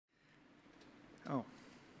Oh,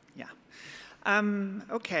 yeah.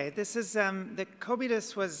 Okay, this is, the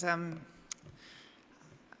COBIDAS was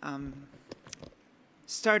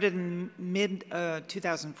started in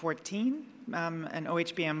mid-2014, an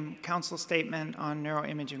OHBM council statement on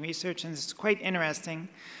neuroimaging research, and it's quite interesting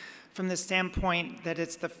from the standpoint that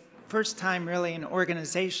it's the first time really an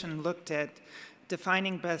organization looked at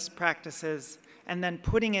defining best practices and then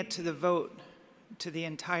putting it to the vote to the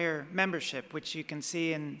entire membership, which you can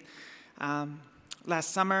see in last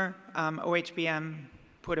summer, OHBM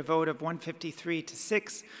put a vote of 153 to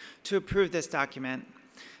 6 to approve this document.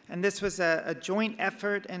 And this was a joint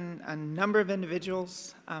effort and a number of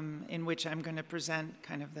individuals in which I'm going to present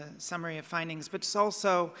kind of the summary of findings, but it's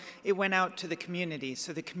also, it went out to the community.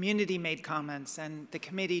 So the community made comments and the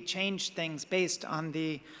committee changed things based on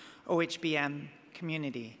the OHBM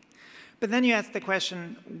community. But then you ask the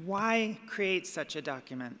question, why create such a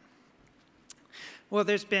document? Well,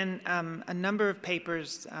 there's been a number of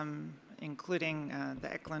papers, including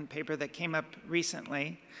the Eklund paper that came up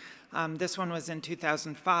recently. This one was in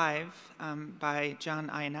 2005 by John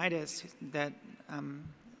Ioannidis,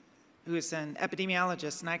 who is an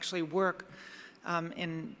epidemiologist and I actually work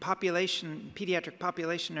in pediatric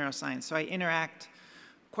population neuroscience. So I interact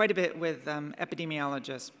quite a bit with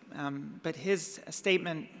epidemiologists. But his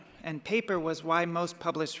statement and paper was why most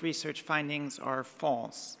published research findings are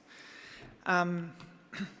false.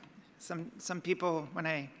 Some people, when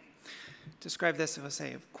I describe this, will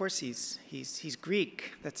say, of course he's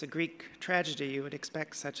Greek. That's a Greek tragedy. You would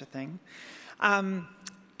expect such a thing.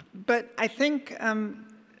 But I think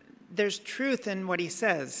there's truth in what he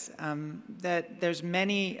says, that there's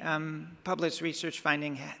many published research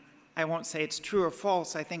finding. I won't say it's true or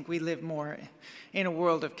false. I think we live more in a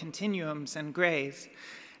world of continuums and grays.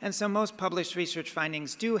 And so most published research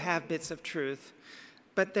findings do have bits of truth.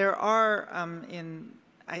 But there are,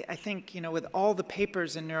 I think, you know, with all the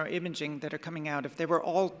papers in neuroimaging that are coming out, if they were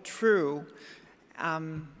all true,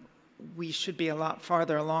 we should be a lot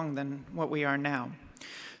farther along than what we are now.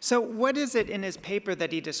 So what is it in his paper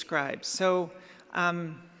that he describes? So I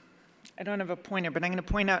don't have a pointer, but I'm going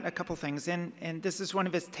to point out a couple things. And this is one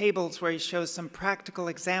of his tables where he shows some practical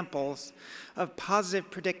examples of positive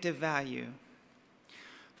predictive value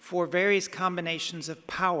for various combinations of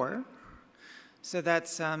power. So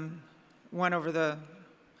that's 1 over the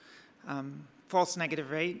false negative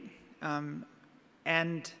rate,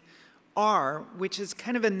 and R, which is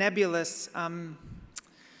kind of a nebulous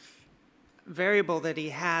variable that he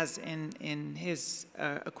has in his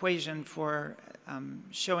equation for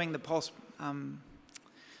showing the pulse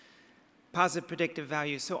positive predictive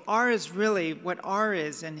value. So R is really, what R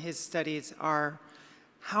is in his studies are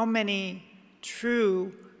how many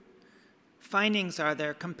true findings are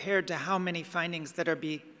there compared to how many findings that are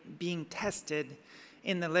being tested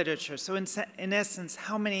in the literature. So in essence,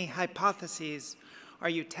 how many hypotheses are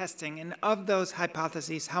you testing? And of those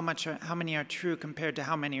hypotheses, how many are true compared to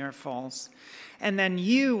how many are false? And then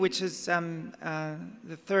U, which is the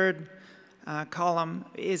third column,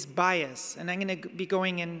 is bias. And I'm going to be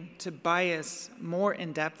going into bias more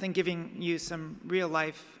in depth and giving you some real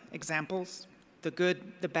life examples, the good,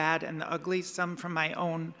 the bad, and the ugly, some from my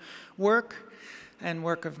own work and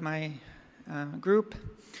work of my group.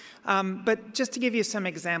 But just to give you some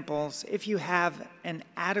examples, if you have an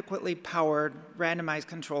adequately powered randomized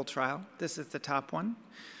control trial, this is the top one,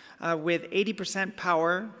 with 80%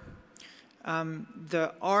 power,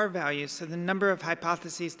 the R value, so the number of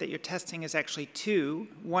hypotheses that you're testing is actually 2.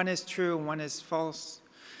 One is true, one is false.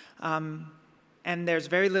 And there's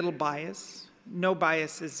very little bias. No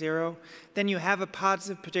bias is 0. Then you have a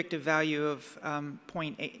positive predictive value of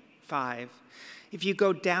 0.85. If you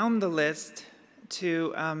go down the list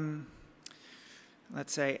to,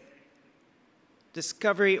 let's say,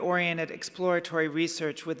 discovery-oriented exploratory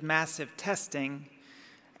research with massive testing,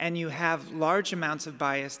 and you have large amounts of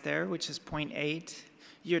bias there, which is 0.8,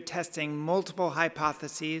 you're testing multiple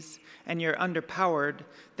hypotheses, and you're underpowered,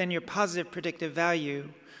 then your positive predictive value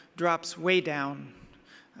drops way down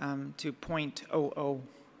to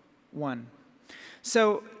 0.001.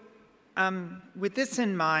 So with this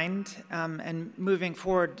in mind, and moving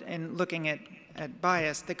forward and looking at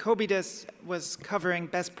bias, the COBIDAS was covering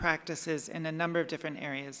best practices in a number of different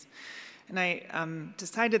areas. And I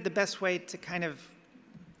decided the best way to kind of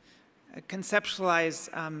conceptualize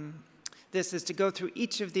this is to go through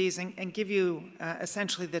each of these and give you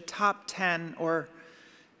essentially the top 10 or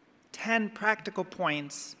 10 practical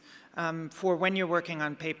points for when you're working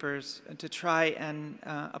on papers to try and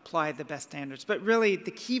apply the best standards. But really,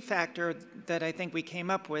 the key factor that I think we came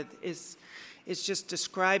up with is just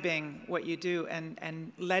describing what you do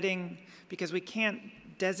and letting, because we can't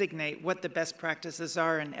designate what the best practices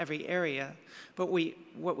are in every area, but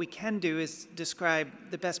what we can do is describe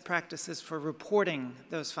the best practices for reporting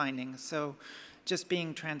those findings, so just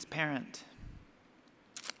being transparent.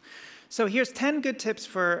 So here's 10 good tips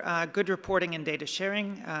for good reporting and data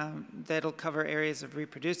sharing that'll cover areas of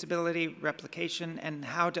reproducibility, replication, and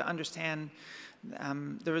how to understand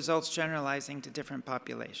the results generalizing to different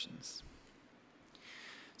populations.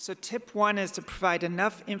 So tip 1 is to provide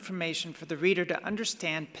enough information for the reader to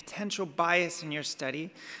understand potential bias in your study.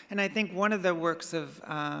 And I think one of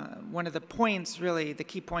the points, really, the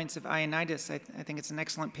key points of Ioannidis, I think it's an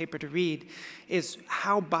excellent paper to read, is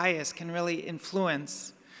how bias can really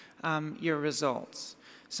influence your results.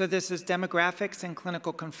 So this is demographics and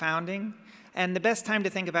clinical confounding. And the best time to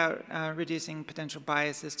think about reducing potential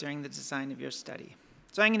bias is during the design of your study.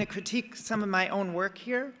 So I'm going to critique some of my own work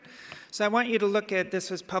here. So I want you to look at,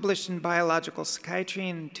 this was published in Biological Psychiatry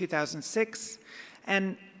in 2006.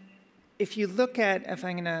 And if you look at, if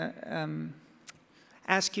I'm going to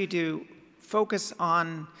ask you to focus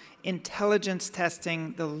on intelligence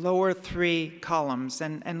testing, the lower 3 columns,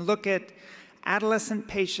 and look at adolescent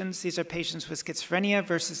patients, these are patients with schizophrenia,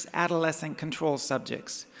 versus adolescent control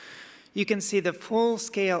subjects. You can see the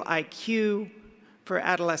full-scale IQ for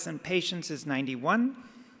adolescent patients is 91.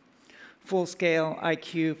 Full-scale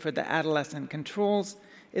IQ for the adolescent controls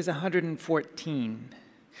is 114.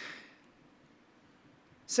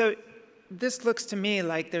 So this looks to me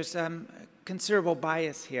like there's considerable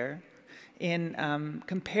bias here in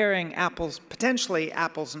comparing potentially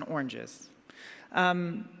apples and oranges.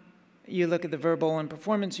 You look at the verbal and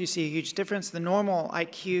performance, you see a huge difference. The normal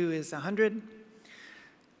IQ is 100.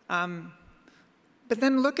 But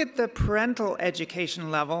then look at the parental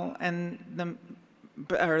education level and the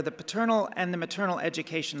paternal and the maternal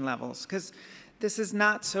education levels, because this is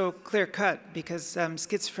not so clear-cut, because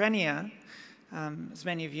schizophrenia, as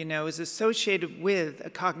many of you know, is associated with a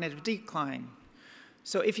cognitive decline.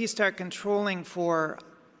 So if you start controlling for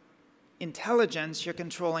intelligence, you're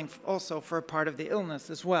controlling also for a part of the illness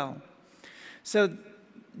as well. So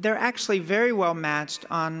they're actually very well matched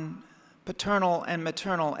on paternal and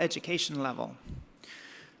maternal education level.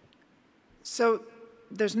 So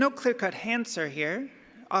there's no clear-cut answer here.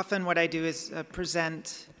 Often what I do is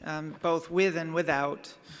present both with and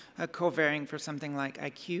without covariing for something like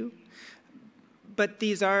IQ. But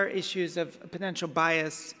these are issues of potential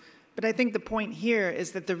bias. But I think the point here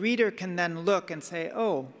is that the reader can then look and say,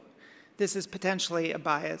 oh, this is potentially a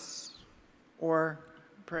bias, or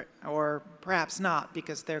perhaps not,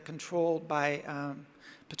 because they're controlled by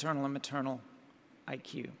paternal and maternal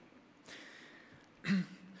IQ.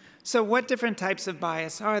 So what different types of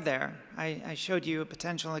bias are there? I showed you a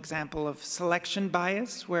potential example of selection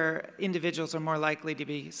bias, where individuals are more likely to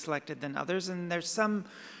be selected than others. And there's some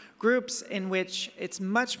groups in which it's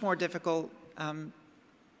much more difficult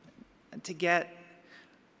to get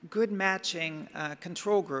good matching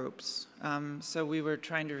control groups. So we were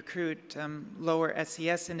trying to recruit lower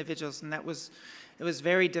SES individuals, and it was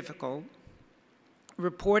very difficult.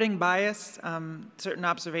 Reporting bias, certain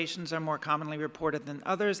observations are more commonly reported than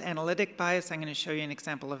others. Analytic bias, I'm going to show you an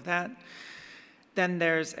example of that. Then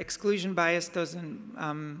there's exclusion bias, those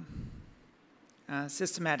in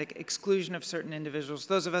systematic exclusion of certain individuals.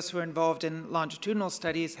 Those of us who are involved in longitudinal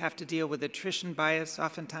studies have to deal with attrition bias.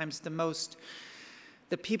 Oftentimes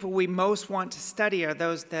the people we most want to study are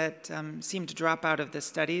those that seem to drop out of the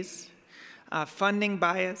studies. Funding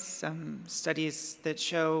bias, studies that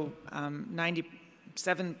show 97%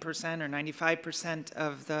 or 95%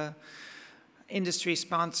 of the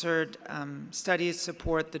industry-sponsored studies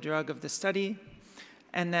support the drug of the study.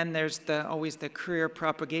 And then there's always the career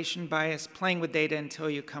propagation bias, playing with data until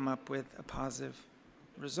you come up with a positive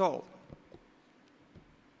result.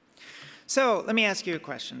 So let me ask you a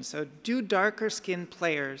question. So do darker-skinned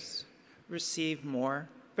players receive more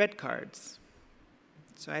red cards?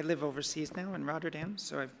 So I live overseas now in Rotterdam,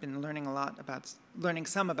 so I've been learning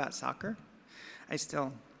some about soccer. I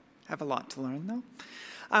still have a lot to learn, though.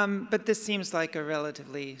 But this seems like a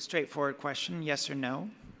relatively straightforward question, yes or no.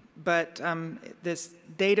 But this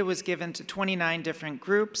data was given to 29 different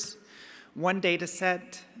groups, one data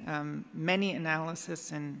set, many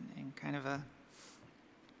analysis, and kind of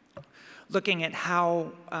looking at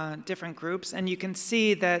how different groups. And you can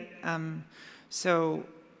see that,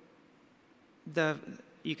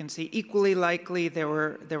 you can see equally likely. There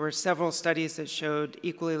were several studies that showed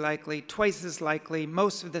equally likely, twice as likely.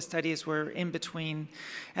 Most of the studies were in between.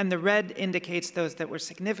 And the red indicates those that were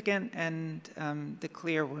significant, and the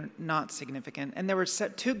clear were not significant. And there were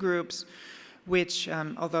two groups which,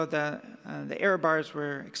 although the error bars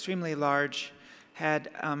were extremely large, had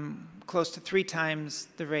close to 3 times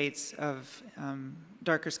the rates of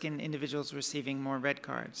darker-skinned individuals receiving more red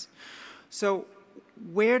cards. So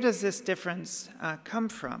where does this difference come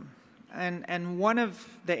from? And one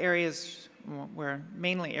of the areas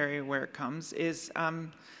mainly where it comes is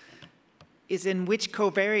in which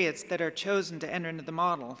covariates that are chosen to enter into the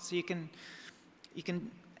model. So you can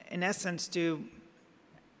in essence do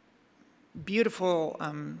beautiful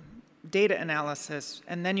data analysis,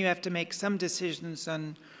 and then you have to make some decisions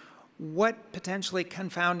on what potentially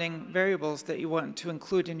confounding variables that you want to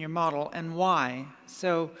include in your model and why.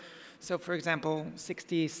 So for example,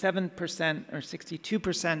 67% or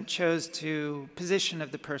 62% chose to position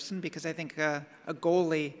of the person, because I think a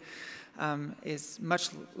goalie is much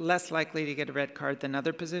less likely to get a red card than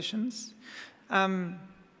other positions.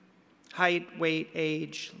 Height, weight,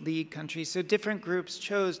 age, league, country. So different groups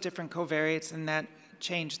chose different covariates, and that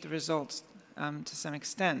changed the results to some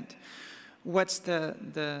extent. What's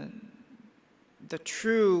the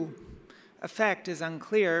true effect is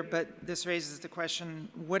unclear, but this raises the question,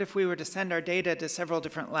 what if we were to send our data to several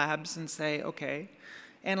different labs and say, okay,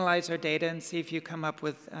 analyze our data and see if you come up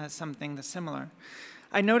with something that's similar.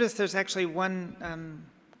 I noticed there's actually one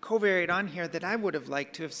covariate on here that I would have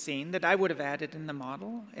liked to have seen, that I would have added in the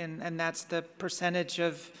model, and that's the percentage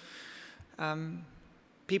of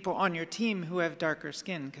people on your team who have darker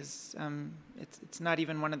skin, because it's not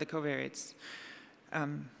even one of the covariates.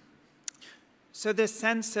 So this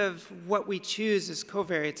sense of what we choose as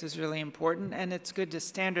covariates is really important, and it's good to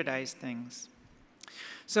standardize things.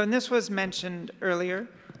 So, and this was mentioned earlier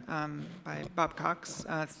by Bob Cox.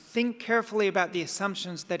 Think carefully about the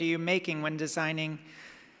assumptions that you're making when designing,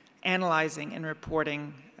 analyzing, and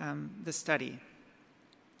reporting the study.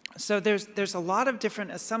 So there's a lot of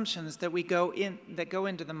different assumptions that go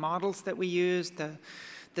into the models that we use, the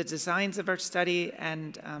designs of our study,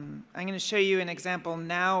 and I'm going to show you an example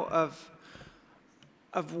now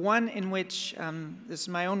of one in which, this is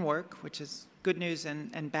my own work, which is good news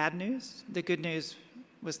and bad news. The good news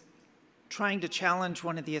was trying to challenge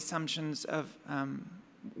one of the assumptions of,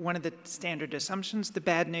 one of the standard assumptions. The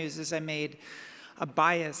bad news is I made a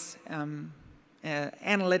bias,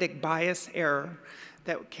 analytic bias error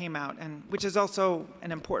that came out, and which is also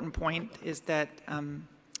an important point, is that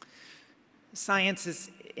science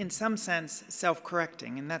is, in some sense,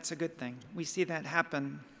 self-correcting, and that's a good thing. We see that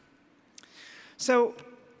happen. So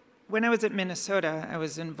when I was at Minnesota, I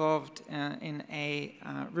was involved in a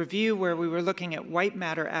review where we were looking at white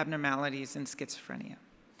matter abnormalities in schizophrenia.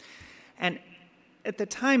 And at the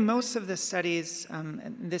time, most of the studies,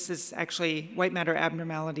 and this is actually white matter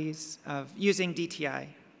abnormalities of using DTI.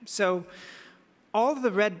 So all of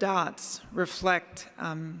the red dots reflect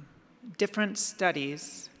different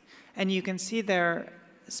studies, and you can see they're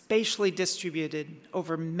spatially distributed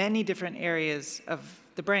over many different areas of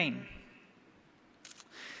the brain.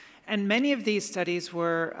 And many of these studies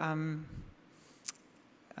were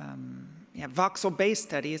voxel-based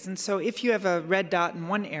studies, and so if you have a red dot in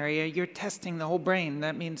one area, you're testing the whole brain.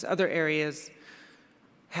 That means other areas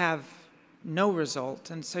have no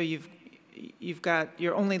result, and so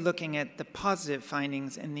you're only looking at the positive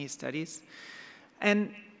findings in these studies.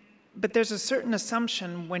 But there's a certain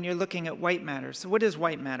assumption when you're looking at white matter. So what is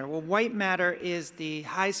white matter? Well, white matter is the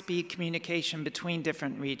high-speed communication between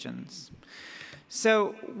different regions.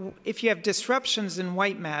 So if you have disruptions in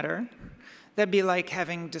white matter, that'd be like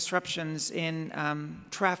having disruptions in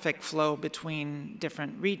traffic flow between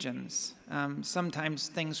different regions. Sometimes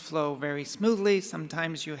things flow very smoothly,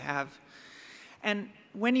 sometimes you have. And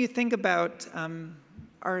when you think about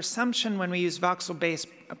our assumption when we use voxel-based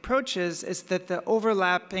approaches is that the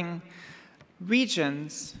overlapping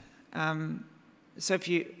regions, so if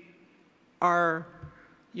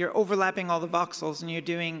you're overlapping all the voxels and you're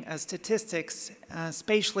doing statistics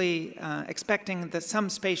spatially expecting that some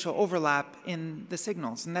spatial overlap in the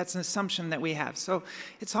signals, and that's an assumption that we have. So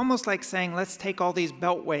it's almost like saying, let's take all these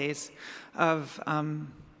beltways of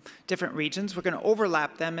different regions, we're going to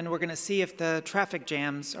overlap them, and we're going to see if the traffic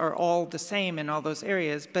jams are all the same in all those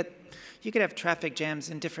areas. But you could have traffic jams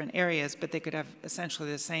in different areas, but they could have essentially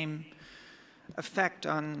the same effect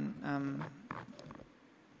on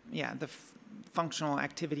the functional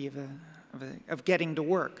activity of getting to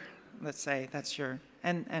work. Let's say that's your,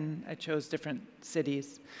 and I chose different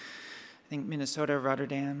cities. I think Minnesota,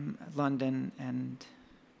 Rotterdam, London,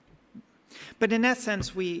 but in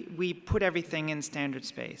essence, we put everything in standard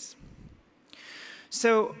space.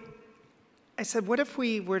 So I said, what if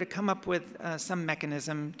we were to come up with some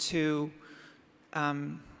mechanism to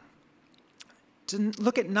to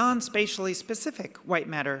look at non-spatially specific white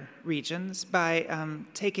matter regions by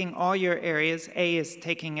taking all your areas. A is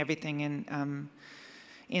taking everything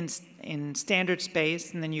in standard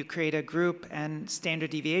space, and then you create a group and standard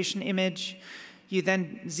deviation image. You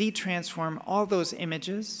then Z-transform all those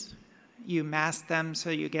images. You mask them so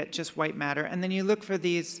you get just white matter, and then you look for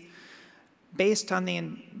these, based on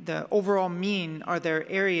the overall mean, are there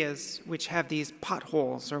areas which have these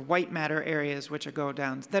potholes or white matter areas which are go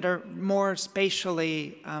downs that are more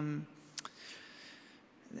spatially,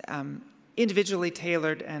 individually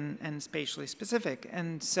tailored and spatially specific.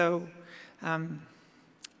 And so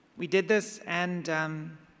we did this, and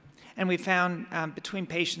we found between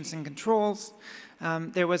patients and controls,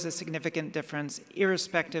 there was a significant difference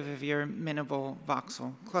irrespective of your minimal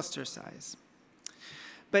voxel cluster size.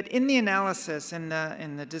 But in the analysis, in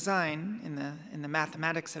the design, in the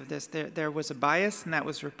mathematics of this, there was a bias, and that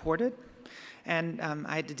was reported. And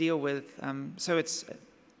I had to deal with,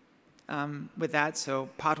 with that, so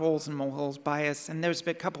potholes and moleholes bias. And there's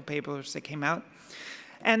been a couple papers that came out.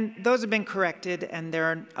 And those have been corrected, and there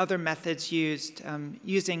are other methods used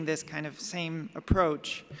using this kind of same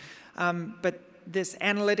approach. But this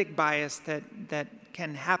analytic bias that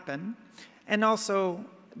can happen, and also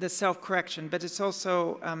the self-correction, but it's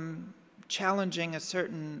also challenging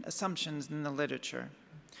certain assumptions in the literature.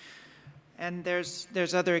 And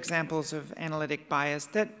there's other examples of analytic bias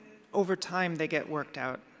that over time they get worked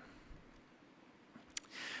out.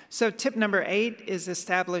 So tip number 8 is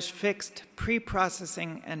establish fixed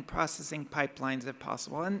pre-processing and processing pipelines if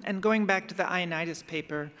possible. And going back to the Ioannidis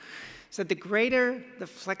paper, so the greater the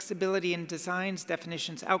flexibility in designs,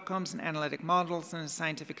 definitions, outcomes, and analytic models in a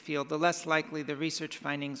scientific field, the less likely the research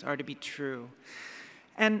findings are to be true.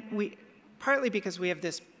 And partly because we have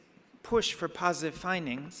this push for positive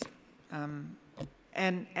findings, and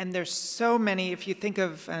there's so many, if you think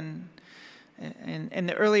of, in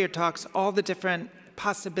the earlier talks, all the different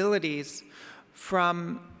possibilities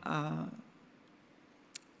from, I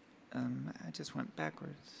just went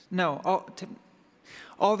backwards. No,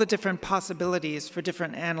 all the different possibilities for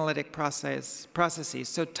different analytic processes.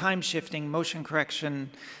 So time shifting, motion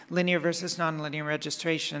correction, linear versus nonlinear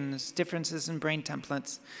registrations, differences in brain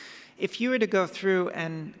templates. If you were to go through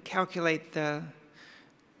and calculate the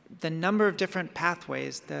number of different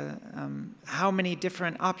pathways, how many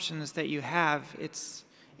different options that you have, it's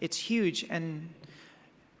huge. And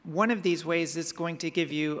one of these ways is going to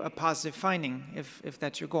give you a positive finding if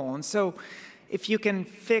that's your goal. And so if you can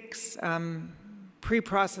fix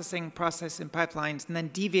pre-processing, processing pipelines, and then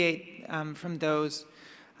deviate from those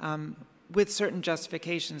with certain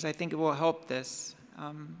justifications, I think it will help this.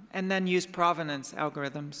 And then use provenance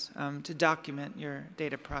algorithms to document your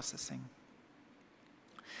data processing.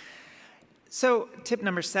 So tip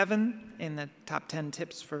number 7 in the top 10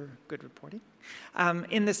 tips for good reporting.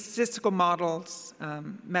 In the statistical models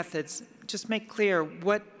methods, just make clear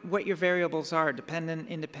what your variables are: dependent,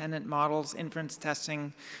 independent models, inference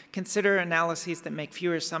testing. Consider analyses that make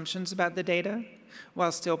fewer assumptions about the data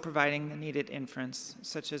while still providing the needed inference,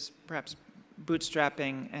 such as perhaps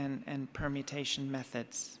bootstrapping and permutation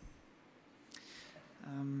methods.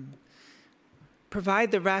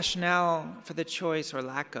 Provide the rationale for the choice or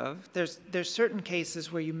lack of. There's certain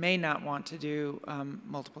cases where you may not want to do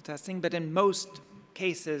multiple testing, but in most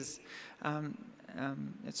cases,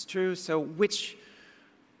 it's true. So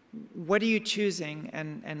what are you choosing,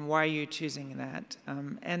 and why are you choosing that?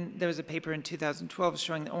 And there was a paper in 2012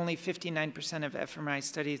 showing that only 59% of fMRI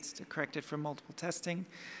studies corrected for multiple testing.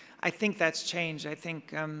 I think that's changed. I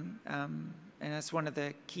think, and that's one of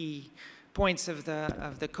the key points of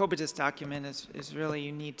the COBIDAS document is really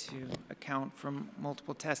you need to account for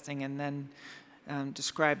multiple testing and then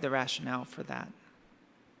describe the rationale for that.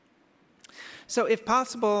 So if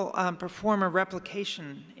possible, perform a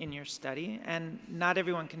replication in your study, and not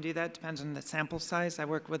everyone can do that, depends on the sample size. I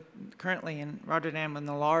work with currently in Rotterdam in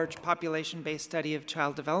the large population-based study of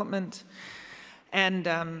child development. And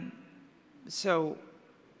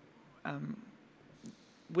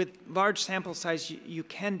with large sample size, you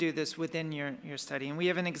can do this within your study. And we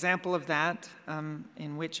have an example of that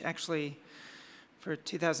in which actually for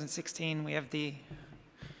 2016, we have the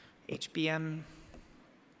OHBM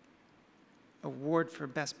award for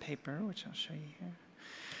best paper, which I'll show you here.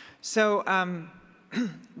 So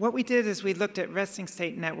what we did is we looked at resting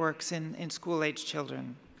state networks in school-age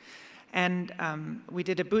children. And we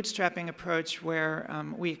did a bootstrapping approach where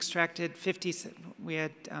we extracted we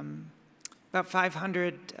had about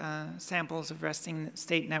 500 samples of resting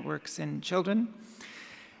state networks in children.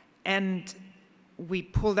 And we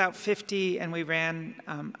pulled out 50 and we ran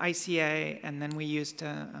ICA, and then we used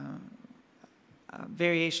a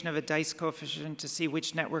variation of a dice coefficient to see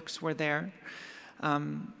which networks were there.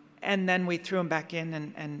 And then we threw them back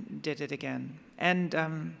in and did it again.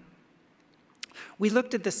 And we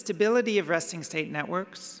looked at the stability of resting state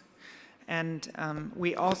networks. And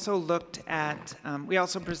we also looked at, we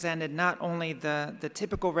also presented not only the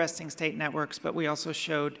typical resting state networks, but we also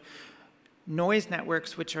showed noise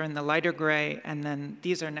networks, which are in the lighter gray, and then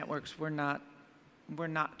these are networks we're not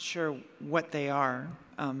sure what they are.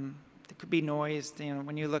 It could be noise. You know,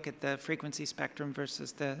 when you look at the frequency spectrum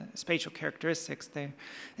versus the spatial characteristics,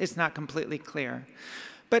 it's not completely clear.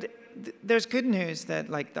 But there's good news that,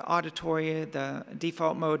 like the auditory, the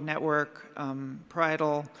default mode network,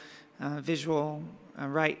 parietal, visual,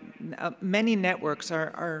 right, many networks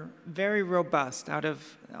are very robust. Out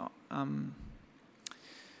of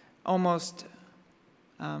almost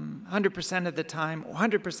 100% of the time,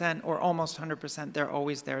 100% or almost 100%, they're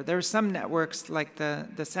always there. There are some networks, like the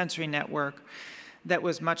sensory network, that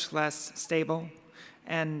was much less stable.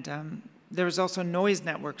 And there was also noise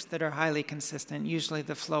networks that are highly consistent, usually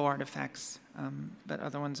the flow artifacts, but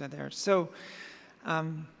other ones are there. So,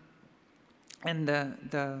 and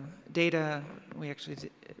the data, we actually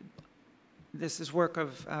did, this is work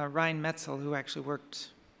of Ryan Metzel, who actually worked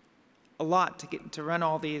a lot to run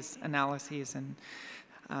all these analyses and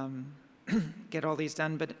get all these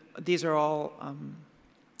done, but these are all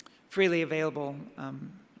freely available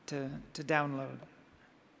to download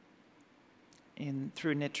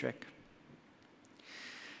through Nitric.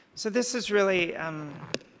 So this is really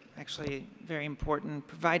actually very important.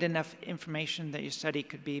 Provide enough information that your study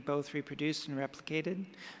could be both reproduced and replicated.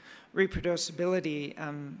 Reproducibility,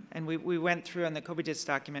 and we went through on the COBIDAS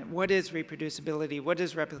document, what is reproducibility, what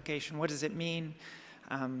is replication, what does it mean?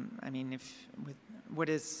 I mean,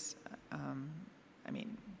 I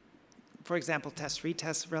mean, for example,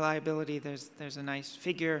 test-retest reliability, there's a nice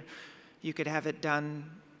figure. You could have it done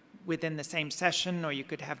within the same session, or you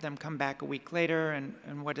could have them come back a week later,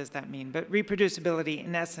 and what does that mean? But reproducibility,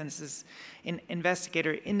 in essence, is an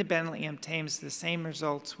investigator independently obtains the same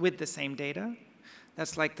results with the same data.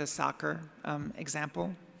 That's like the soccer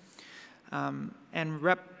example. And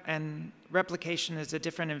replication is a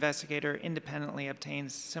different investigator independently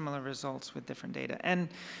obtains similar results with different data. And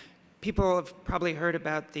people have probably heard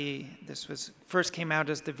about this was first came out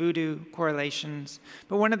as the voodoo correlations.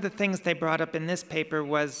 But one of the things they brought up in this paper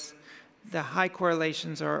was the high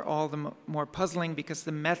correlations are all the more puzzling because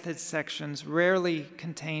the methods sections rarely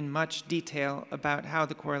contain much detail about how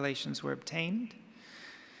the correlations were obtained.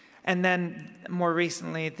 And then more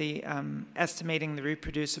recently, the estimating the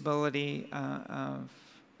reproducibility of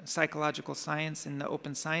psychological science in the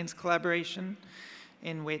open science collaboration,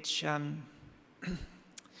 in which I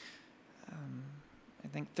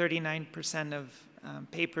think 39% of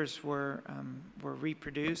papers were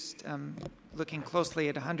reproduced, looking closely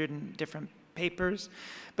at 100 different papers.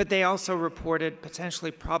 But they also reported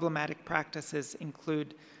potentially problematic practices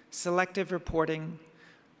include selective reporting,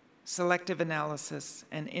 selective analysis,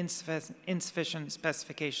 and insufficient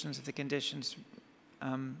specifications of the conditions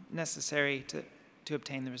necessary to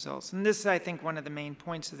obtain the results. And this is, I think, one of the main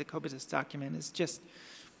points of the COBIDAS document is just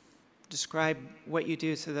describe what you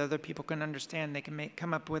do so that other people can understand. They can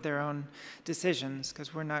come up with their own decisions,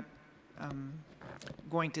 because we're not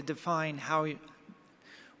going to define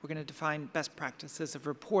we're going to define best practices of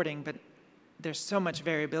reporting, but there's so much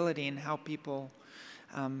variability in how people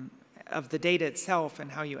of the data itself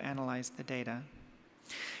and how you analyze the data.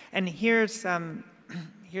 And here's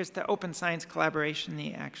the open science collaboration,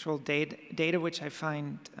 the actual data, which I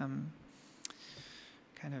find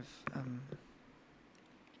kind of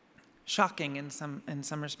shocking in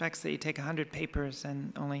some respects, that you take 100 papers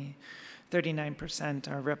and only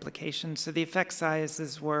 39% are replications. So the effect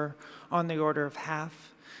sizes were on the order of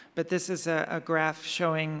half. But this is a graph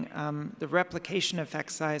showing the replication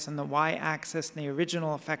effect size on the y-axis and the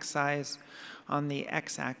original effect size on the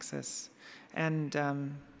x-axis. And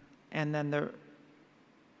then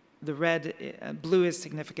the red, blue is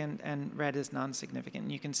significant and red is non-significant.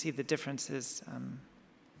 And you can see the differences.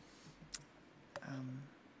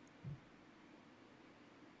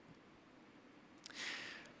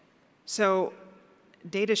 So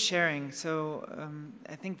data sharing. So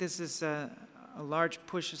I think this is a large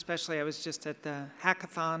push, especially I was just at the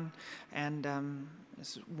hackathon, and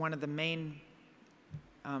this is one of the main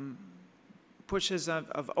pushes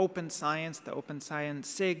of open science, the open science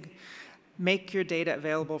SIG. Make your data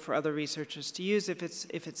available for other researchers to use. If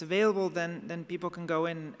it's available, then people can go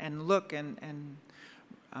in and look and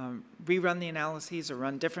rerun the analyses or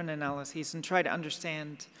run different analyses and try to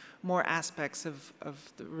understand more aspects of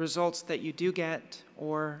the results that you do get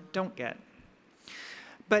or don't get.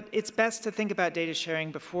 But it's best to think about data sharing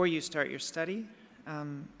before you start your study.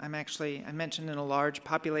 I mentioned in a large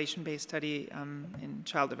population-based study in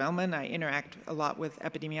child development, I interact a lot with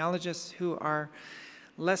epidemiologists who are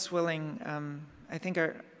less willing, I think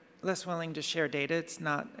are less willing to share data. It's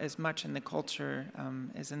not as much in the culture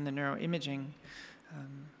as in the neuroimaging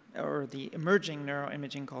or the emerging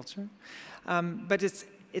neuroimaging culture. But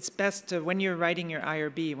it's best to, when you're writing your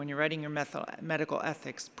IRB, when you're writing your medical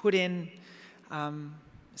ethics, put in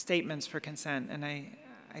statements for consent. And I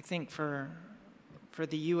think for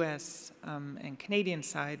the US and Canadian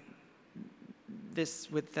side, this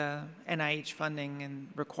with the NIH funding and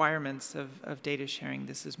requirements of data sharing,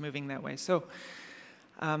 this is moving that way. So,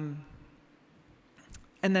 and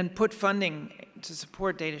then put funding to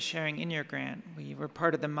support data sharing in your grant. We were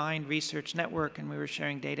part of the MIND Research Network, and we were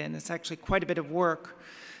sharing data, and it's actually quite a bit of work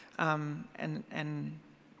and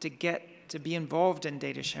to be involved in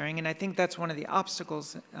data sharing. And I think that's one of the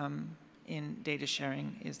obstacles in data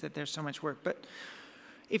sharing, is that there's so much work. But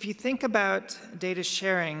if you think about data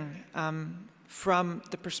sharing from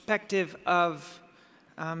the perspective of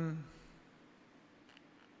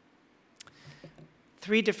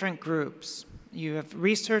three different groups. You have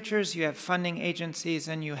researchers, you have funding agencies,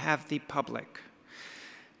 and you have the public.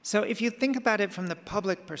 So if you think about it from the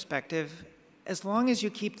public perspective, as long as you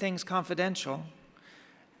keep things confidential,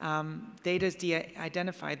 data is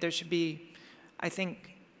de-identified, there should be, I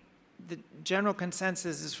think, the general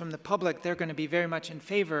consensus is from the public, they're going to be very much in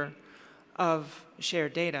favor of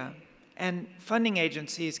shared data. And funding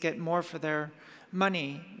agencies get more for their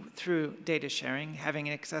money through data sharing, having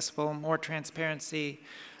it accessible, more transparency.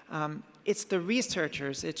 It's the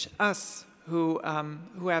researchers, it's us who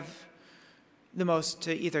have the most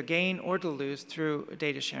to either gain or to lose through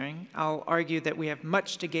data sharing. I'll argue that we have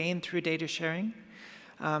much to gain through data sharing.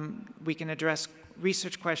 We can address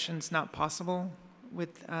research questions not possible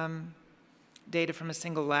with data from a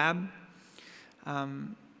single lab.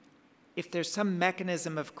 If there's some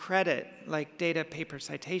mechanism of credit, like data paper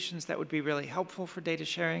citations, that would be really helpful for data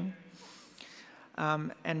sharing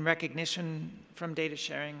and recognition from data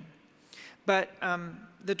sharing. But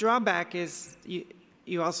the drawback is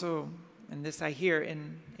you also, and this I hear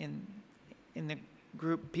in the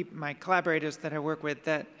group, my collaborators that I work with,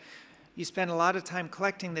 that you spend a lot of time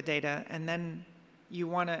collecting the data, and then you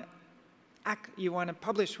want to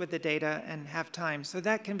publish with the data and have time. So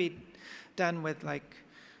that can be done with like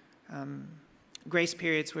grace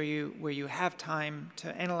periods where you have time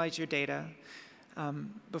to analyze your data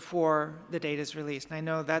before the data is released. And I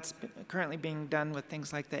know that's currently being done with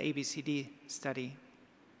things like the ABCD study.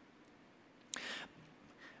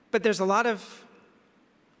 But there's a lot of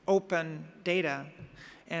open data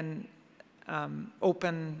and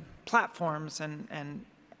open platforms and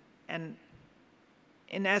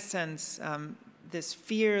in essence, this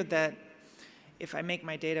fear that if I make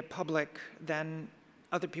my data public, then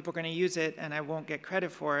other people are going to use it and I won't get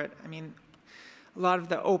credit for it. I mean, a lot of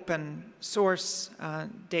the open source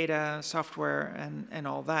data, software, and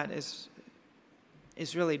all that is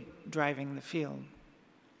really driving the field.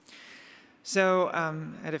 So I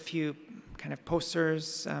had a few kind of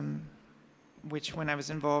posters, which when I was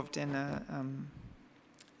involved in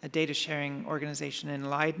a data sharing organization in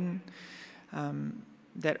Leiden,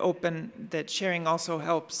 that sharing also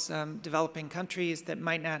helps developing countries that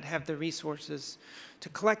might not have the resources to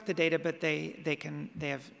collect the data, but they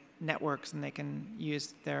have networks and they can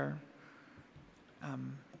use their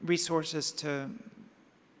resources to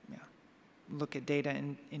look at data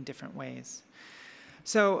in different ways.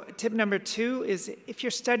 So tip number 2 is if your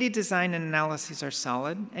study design and analyses are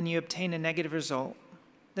solid and you obtain a negative result,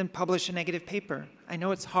 then publish a negative paper. I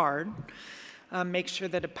know it's hard. Make sure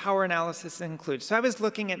that a power analysis is included. So I was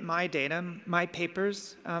looking at my data, my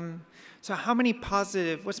papers. So how many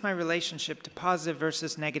positive, what's my relationship to positive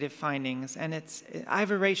versus negative findings? And I have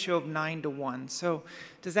a ratio of 9 to 1. So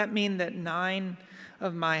does that mean that 9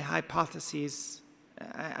 of my hypotheses,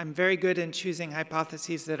 I'm very good in choosing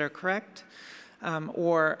hypotheses that are correct,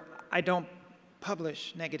 or I don't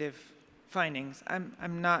publish negative findings?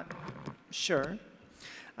 I'm not sure.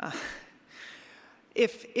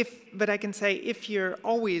 But I can say if you're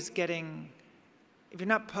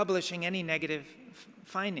not publishing any negative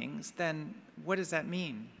findings, then what does that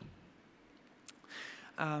mean?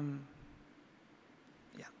 I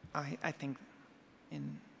think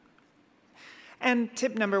and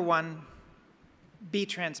tip number 1, be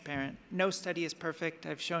transparent. No study is perfect.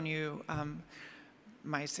 I've shown you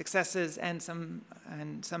my successes and some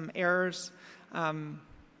errors.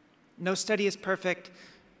 No study is perfect.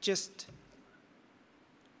 Just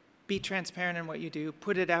be transparent in what you do,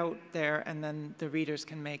 put it out there, and then the readers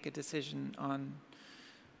can make a decision on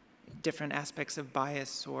different aspects of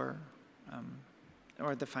bias or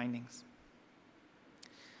the findings.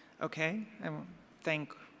 Okay, I want to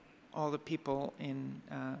thank all the people in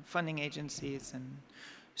funding agencies and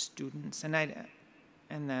students, and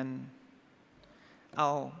then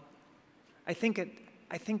I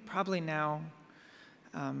think probably now.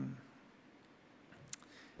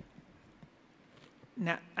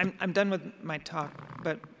 Now, I'm done with my talk,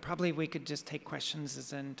 but probably we could just take questions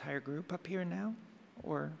as an entire group up here now,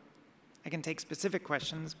 or I can take specific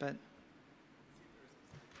questions, but.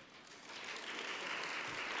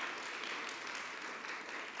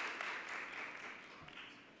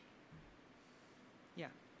 Yeah,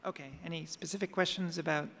 okay. Any specific questions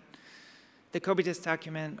about the COBIDAS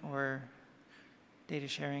document or data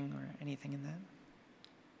sharing or anything in that?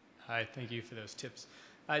 Hi, thank you for those tips.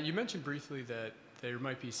 You mentioned briefly that there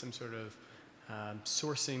might be some sort of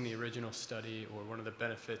sourcing the original study, or one of the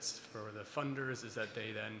benefits for the funders is that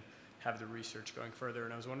they then have the research going further.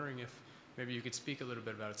 And I was wondering if maybe you could speak a little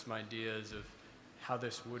bit about some ideas of how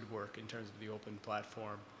this would work in terms of the open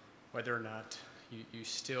platform, whether or not you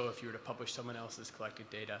still, if you were to publish someone else's collected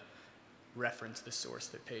data, reference the source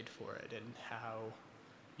that paid for it, and how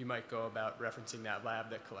you might go about referencing that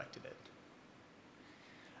lab that collected it.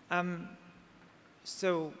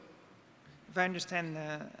 So, if I understand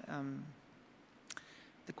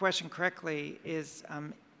the question correctly, is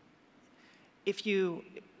if you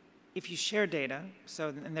share data,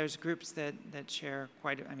 and there's groups that share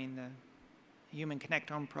quite. I mean, the Human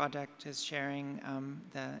Connectome Project is sharing.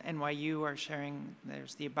 The NYU are sharing.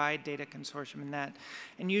 There's the Abide Data Consortium and that.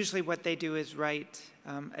 And usually, what they do is write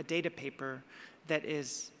a data paper that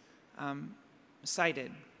is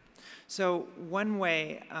cited. So one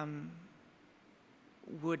way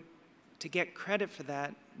to get credit for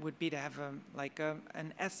that would be to have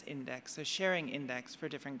an S index, a sharing index for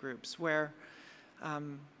different groups, where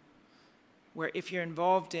if you're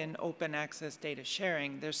involved in open access data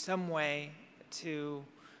sharing, there's some way to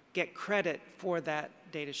get credit for that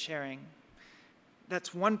data sharing.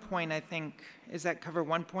 That's one point, I think. Does that cover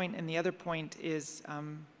one point? And the other point is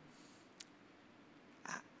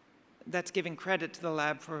that's giving credit to the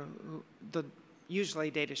lab for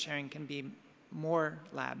usually data sharing can be more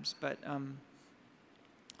labs, but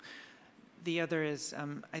the other is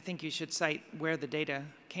I think you should cite where the data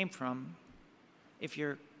came from. If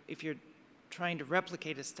you're trying to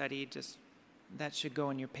replicate a study, just that should go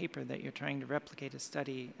in your paper that you're trying to replicate a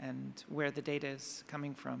study and where the data is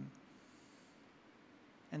coming from.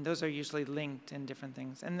 And those are usually linked in different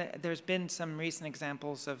things. And there's been some recent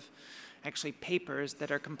examples of actually papers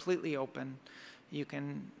that are completely open. You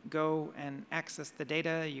can go and access the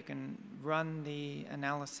data. You can run the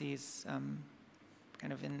analyses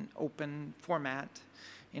kind of in open format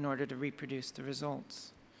in order to reproduce the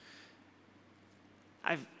results.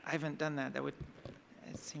 I haven't done that. It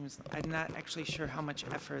seems, I'm not actually sure how much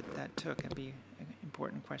effort that took. It'd be an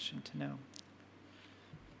important question to know.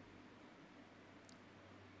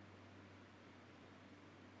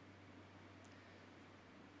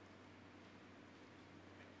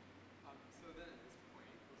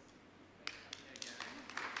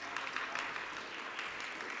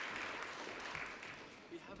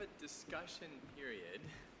 Discussion period.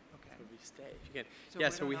 Okay. So we stay. If you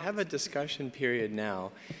can. So we have a discussion period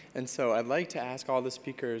now, and so I'd like to ask all the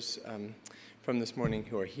speakers from this morning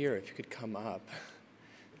who are here if you could come up.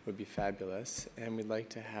 It would be fabulous, and we'd like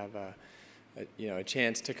to have a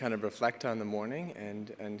chance to kind of reflect on the morning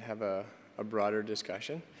and have a broader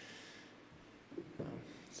discussion.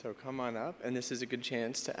 So come on up, and this is a good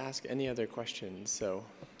chance to ask any other questions. So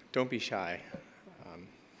don't be shy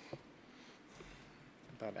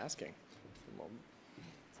about asking.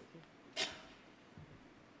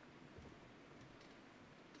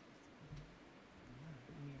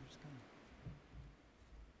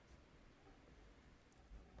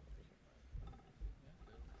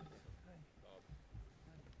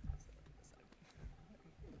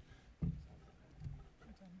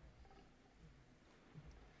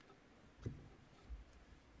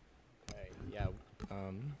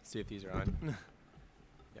 See if these are on.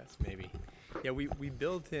 Yes, maybe. Yeah, we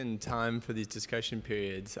built in time for these discussion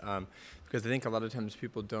periods because I think a lot of times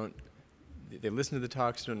people they listen to the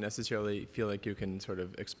talks, don't necessarily feel like you can sort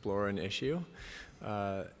of explore an issue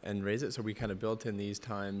and raise it. So we kind of built in these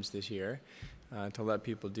times this year to let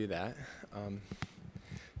people do that.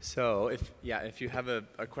 So if you have a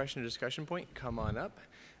question or discussion point, come on up.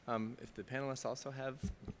 If the panelists also have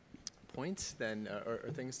points then or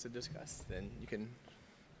things to discuss, then you can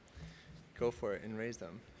go for it and raise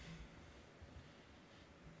them.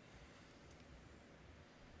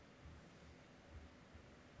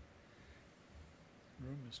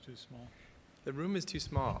 room is too small. The room is too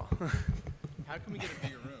small. How can we get a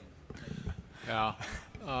bigger room?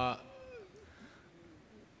 Yeah.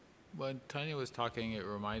 When Tonya was talking, it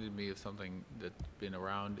reminded me of something that's been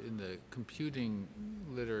around in the computing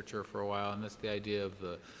literature for a while, and that's the idea of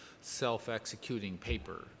the self-executing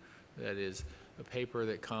paper. That is, a paper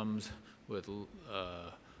that comes with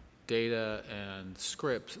data and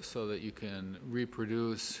scripts so that you can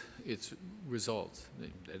reproduce its results.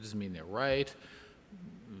 That doesn't mean they're right.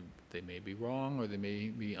 They may be wrong, or they may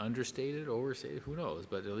be understated, overstated, who knows,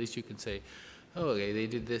 but at least you can say, oh, okay, they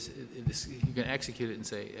did this, you can execute it and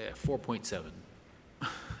say 4.7.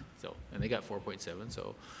 So, and they got 4.7,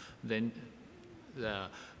 so then,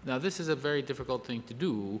 now this is a very difficult thing to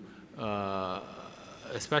do,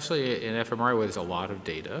 especially in fMRI where there's a lot of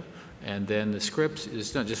data, and then the scripts,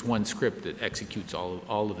 it's not just one script that executes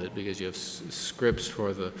all of it, because you have scripts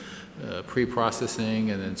for the pre-processing,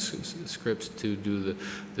 and then scripts to do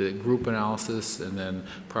the group analysis, and then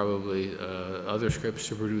probably other scripts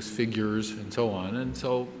to produce figures and so on. And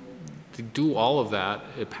so to do all of that,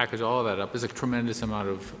 package all of that up, is a tremendous amount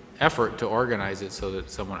of effort to organize it so that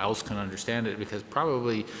someone else can understand it, because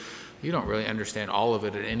probably you don't really understand all of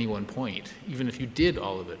it at any one point, even if you did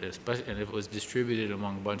all of it, especially, and if it was distributed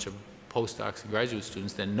among a bunch of postdocs and graduate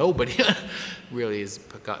students, then nobody really has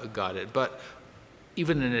got it. But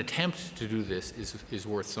even an attempt to do this is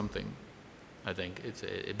worth something. I think it's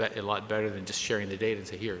a lot better than just sharing the data and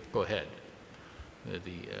say, here, go ahead.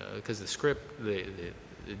 Because the script, the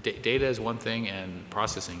data is one thing, and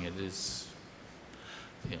processing it is,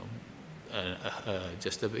 you know,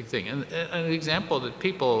 just a big thing. And an example that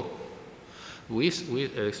people, a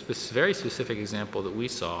very specific example that we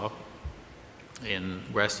saw in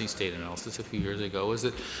resting state analysis a few years ago was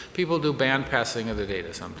that people do band passing of the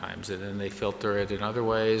data sometimes, and then they filter it in other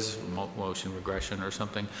ways, motion regression or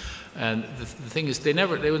something. And the thing is, they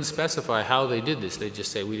wouldn't specify how they did this. They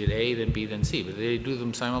just say, we did A, then B, then C. But did they do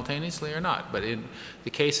them simultaneously or not? But in the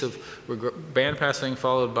case of band passing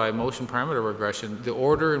followed by motion parameter regression, the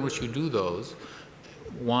order in which you do those,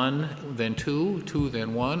 1, then 2, 2,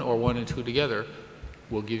 then 1, or 1 and 2 together,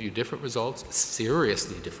 will give you different results,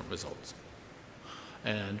 seriously different results.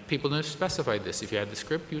 And people never specified this. If you had the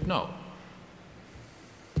script, you'd know.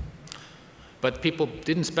 But people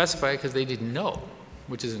didn't specify it because they didn't know,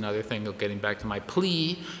 which is another thing of getting back to my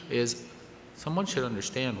plea, is someone should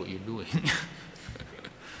understand what you're doing.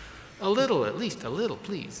 A little, at least a little,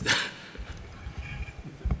 please.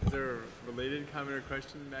 Is there a related comment or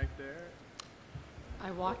question back there? I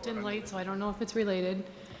walked in late, so I don't know if it's related,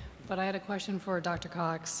 but I had a question for Dr.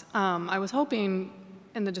 Cox. I was hoping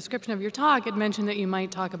in the description of your talk, it mentioned that you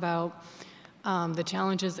might talk about the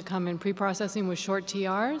challenges that come in pre-processing with short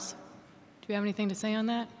TRs. Do you have anything to say on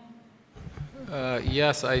that?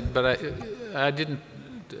 Yes, but I didn't.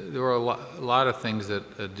 There were a lot of things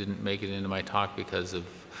that didn't make it into my talk because of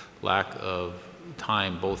lack of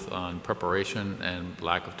time, both on preparation and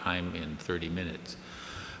lack of time in 30 minutes.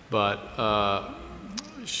 But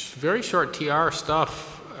very short TR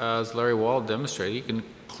stuff, as Larry Wald demonstrated, you can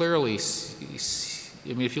clearly see.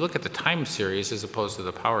 I mean, if you look at the time series as opposed to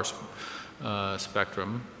the power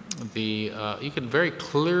spectrum, you can very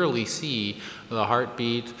clearly see the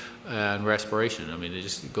heartbeat and respiration. I mean, it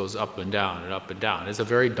just goes up and down and up and down. It's a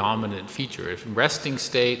very dominant feature. If resting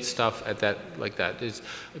state stuff at that like that is,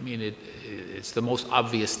 I mean, it's the most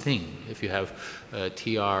obvious thing. If you have a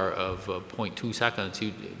TR of 0.2 seconds,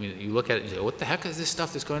 you look at it and you say, what the heck is this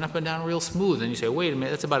stuff that's going up and down real smooth? And you say, wait a minute,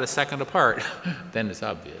 that's about a second apart. Then it's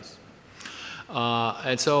obvious.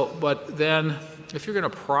 And so, but then if you're going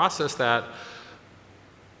to process that,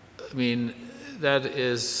 I mean, that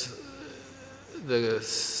is, the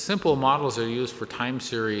simple models that are used for time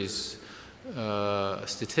series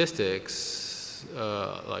statistics,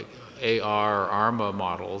 like AR or ARMA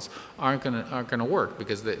models, aren't going to work,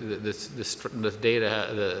 because the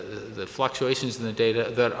data, the fluctuations in the data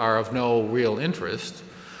that are of no real interest,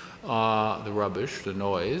 the rubbish, the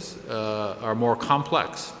noise, are more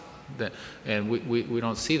complex. And we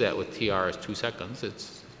don't see that with TR as 2 seconds.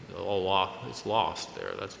 It's all it's lost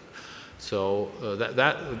there. So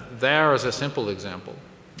there is a simple example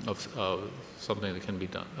of something that can be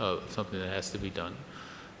done, something that has to be done.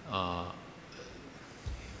 I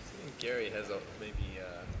think Gary has maybe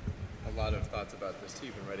a lot of thoughts about this too.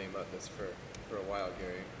 You've been writing about this for a while,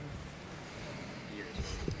 Gary. Years.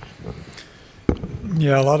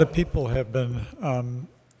 Yeah, a lot of people have been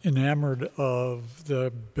enamored of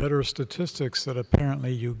the better statistics that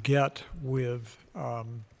apparently you get with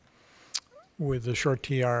the short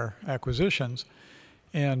TR acquisitions,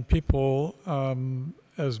 and people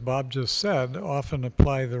as Bob just said, often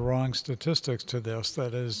apply the wrong statistics to this.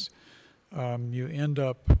 That is, you end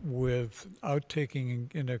up without taking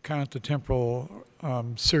into account the temporal,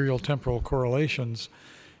 serial temporal correlations.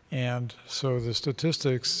 And so the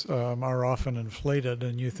statistics are often inflated,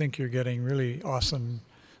 and you think you're getting really awesome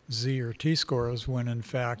Z or T scores when in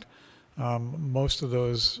fact most of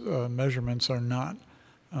those measurements are not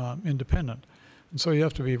independent. And so you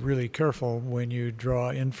have to be really careful when you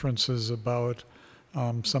draw inferences about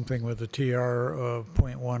something with a TR of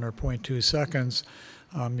 0.1 or 0.2 seconds.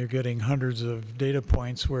 You're getting hundreds of data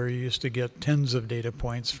points where you used to get tens of data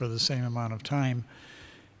points for the same amount of time.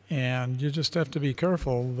 And you just have to be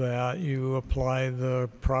careful that you apply the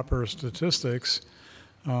proper statistics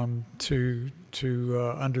to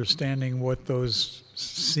understanding what those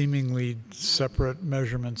seemingly separate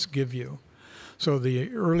measurements give you. So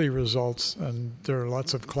the early results, and there are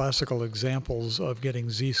lots of classical examples of getting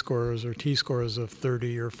Z-scores or T-scores of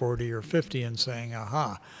 30 or 40 or 50 and saying,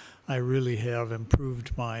 aha, I really have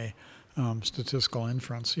improved my statistical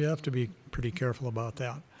inference. You have to be pretty careful about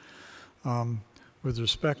that. With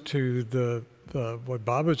respect to what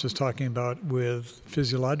Bob was just talking about with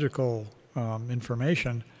physiological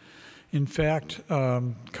information, in fact,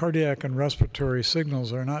 cardiac and respiratory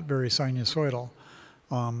signals are not very sinusoidal.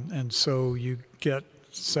 And so you get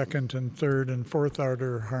second and third and fourth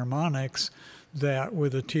order harmonics that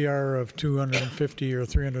with a TR of 250 or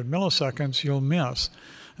 300 milliseconds, you'll miss.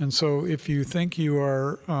 And so if you think you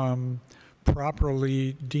are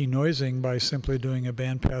properly denoising by simply doing a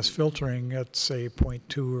bandpass filtering at, say,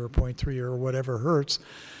 0.2 or 0.3 or whatever hertz,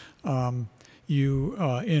 in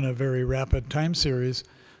a very rapid time series,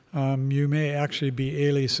 you may actually be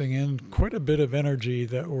aliasing in quite a bit of energy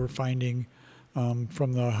that we're finding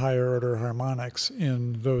from the higher order harmonics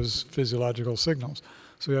in those physiological signals.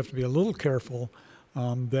 So you have to be a little careful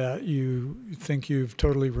that you think you've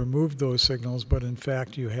totally removed those signals, but in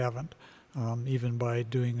fact you haven't, even by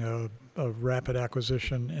doing a rapid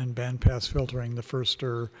acquisition and bandpass filtering the first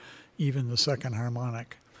or even the second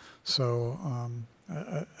harmonic. So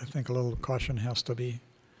I think a little caution has to be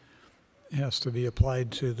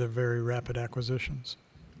applied to the very rapid acquisitions.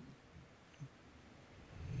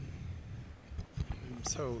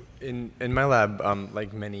 So in my lab,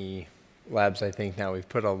 like many labs, I think now we've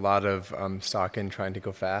put a lot of stock in trying to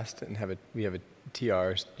go fast and we have a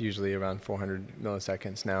TR usually around 400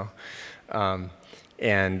 milliseconds now.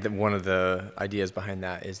 And one of the ideas behind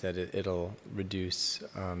that is that it'll reduce,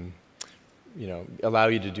 allow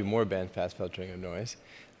you to do more bandpass filtering of noise.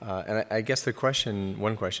 And I guess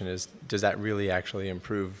one question is, does that really actually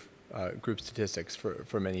improve group statistics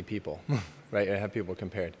for many people, right? I have people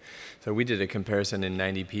compared. So we did a comparison in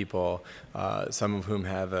 90 people, some of whom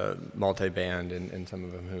have a multi-band and some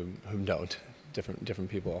of them whom don't, different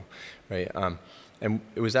people, right? And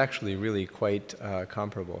it was actually really quite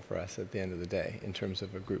comparable for us at the end of the day in terms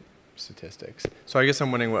of a group statistics. So I guess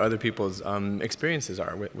I'm wondering what other people's experiences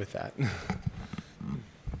are with that.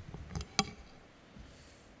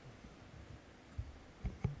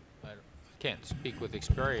 Can't speak with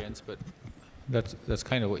experience, but that's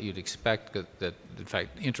kind of what you'd expect, that in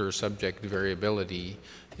fact inter-subject variability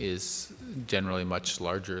is generally much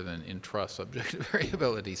larger than intra-subject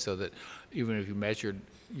variability, so that even if you measured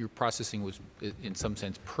your processing was in some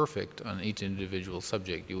sense perfect on each individual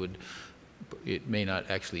subject, it may not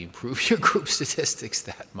actually improve your group statistics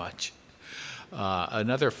that much.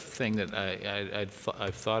 Another thing that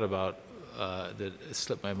I've thought about that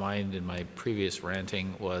slipped my mind in my previous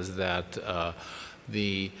ranting was that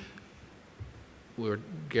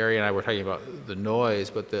Gary and I were talking about the noise,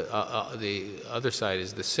 but the other side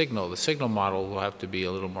is the signal. The signal model will have to be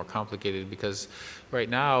a little more complicated because right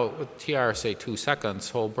now with TR, say 2 seconds,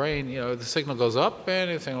 whole brain, the signal goes up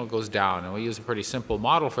and the signal goes down, and we use a pretty simple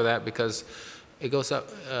model for that because it goes up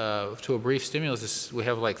to a brief stimulus. We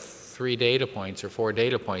have like 3 data points or 4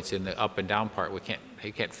 data points in the up and down part.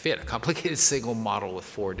 You can't fit a complicated signal model with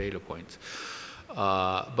 4 data points.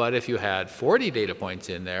 But if you had 40 data points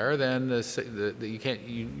in there, then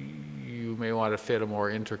you may want to fit a more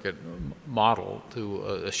intricate model to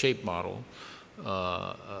a shape model.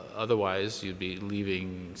 Otherwise, you'd be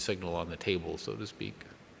leaving signal on the table, so to speak.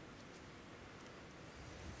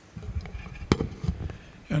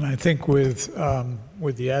 And I think with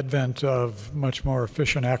the advent of much more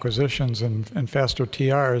efficient acquisitions and faster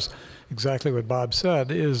TRs, exactly what Bob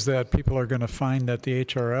said is that people are going to find that the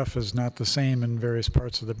HRF is not the same in various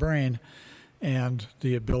parts of the brain, and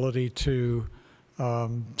the ability to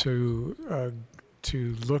look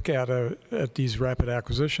at these rapid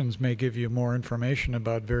acquisitions may give you more information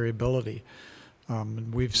about variability.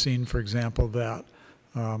 We've seen, for example, that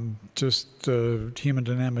Just the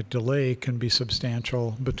hemodynamic delay can be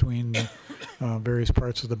substantial between various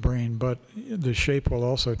parts of the brain, but the shape will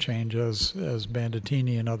also change as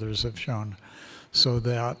Bandettini and others have shown. So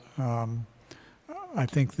that I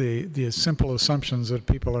think the simple assumptions that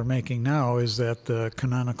people are making now is that the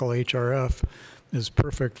canonical HRF is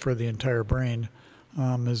perfect for the entire brain,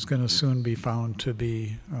 is going to soon be found to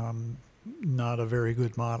be not a very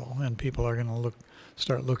good model, and people are going to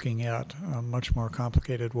start looking at much more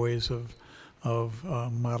complicated ways of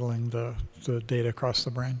modeling the data across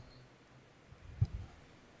the brain.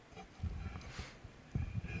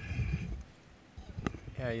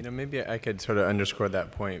 Yeah, maybe I could sort of underscore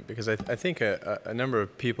that point, because I think a number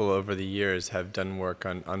of people over the years have done work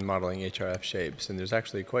on modeling HRF shapes, and there's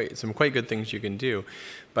actually some quite good things you can do.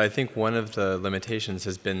 But I think one of the limitations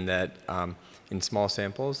has been that in small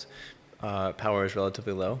samples, power is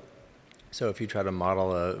relatively low. So if you try to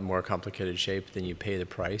model a more complicated shape, then you pay the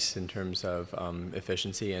price in terms of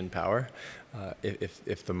efficiency and power, if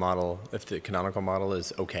the canonical model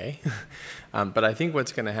is okay. But I think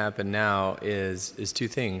what's going to happen now is two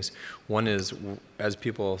things. One is, as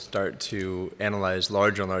people start to analyze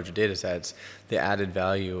larger and larger data sets, the added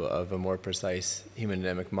value of a more precise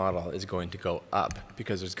hemodynamic model is going to go up,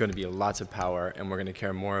 because there's going to be lots of power, and we're going to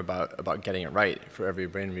care more about getting it right for every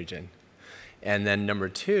brain region. And then number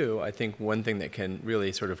two, I think one thing that can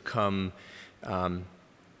really sort of come,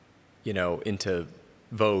 into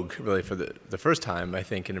vogue really for the first time, I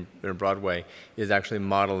think, in a broad way, is actually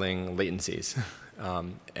modeling latencies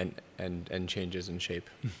and changes in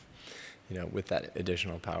shape, with that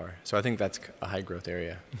additional power. So I think that's a high growth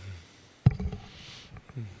area.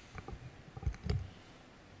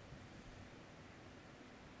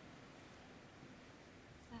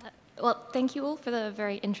 Well, thank you all for the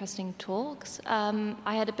very interesting talks.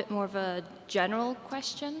 I had a bit more of a general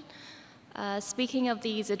question. Speaking of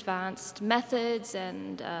these advanced methods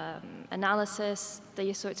and analysis,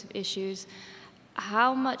 these sorts of issues,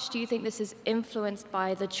 how much do you think this is influenced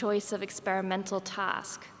by the choice of experimental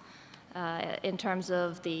task in terms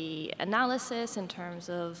of the analysis, in terms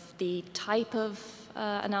of the type of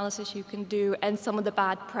analysis you can do, and some of the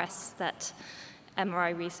bad press that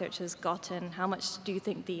MRI research has gotten? How much do you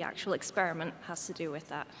think the actual experiment has to do with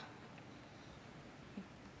that?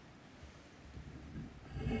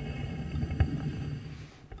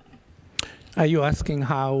 Are you asking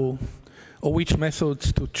how or which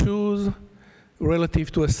methods to choose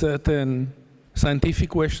relative to a certain scientific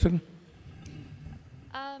question?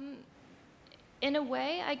 In a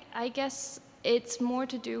way, I guess it's more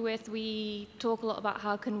to do with, we talk a lot about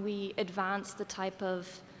how can we advance the type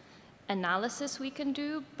of analysis we can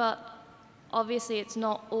do, but obviously it's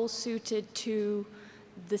not all suited to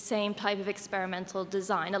the same type of experimental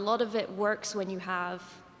design. A lot of it works when you have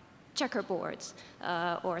checkerboards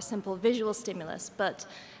or a simple visual stimulus, but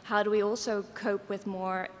how do we also cope with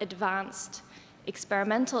more advanced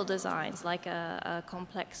experimental designs, like a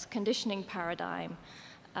complex conditioning paradigm?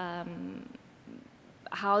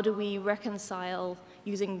 How do we reconcile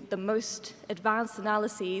using the most advanced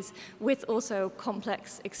analyses with also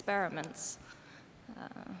complex experiments?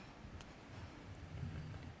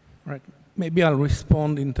 Right. Maybe I'll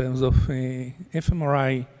respond in terms of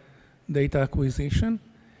fMRI data acquisition,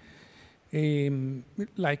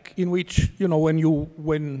 like in which, when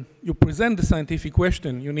you present the scientific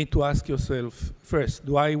question, you need to ask yourself first,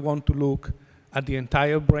 do I want to look at the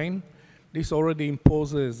entire brain? This already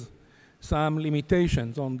imposes some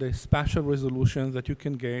limitations on the spatial resolution that you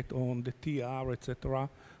can get on the TR, etc.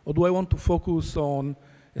 Or do I want to focus on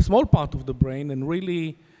a small part of the brain and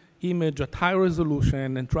really image at high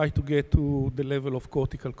resolution and try to get to the level of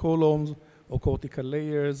cortical columns or cortical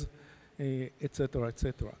layers, etc.,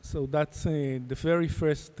 etc. So that's the very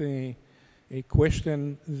first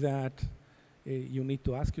question that you need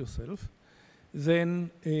to ask yourself.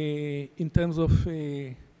 Then in terms of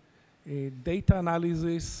data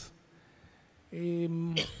analysis, I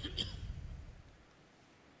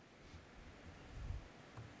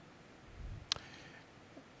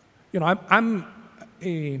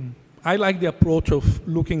like the approach of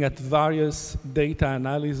looking at various data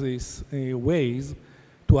analysis ways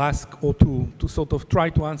to ask or to sort of try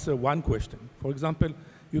to answer one question. For example,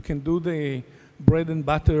 you can do the bread and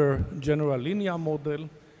butter general linear model,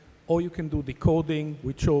 or you can do decoding,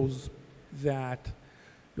 which shows that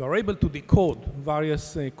you are able to decode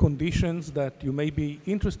various conditions that you may be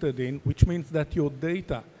interested in, which means that your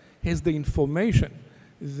data has the information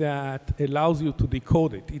that allows you to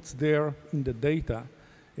decode it. It's there in the data,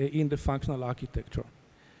 in the functional architecture.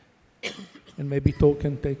 And maybe Tor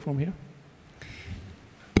can take from here.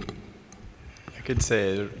 I could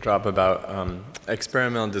say a drop about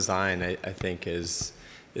experimental design. I think is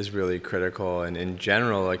really critical, and in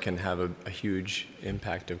general, it can have a huge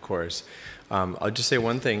impact. Of course, I'll just say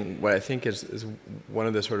one thing. What I think is one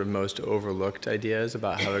of the sort of most overlooked ideas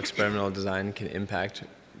about how experimental design can impact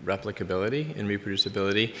replicability and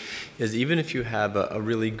reproducibility is even if you have a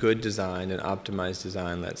really good design, an optimized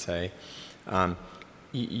design, let's say.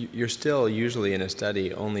 You're still usually in a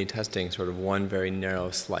study only testing sort of one very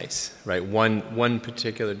narrow slice, right? One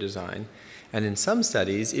particular design. And in some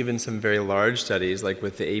studies, even some very large studies, like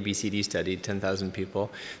with the ABCD study, 10,000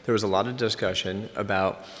 people, there was a lot of discussion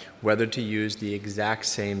about whether to use the exact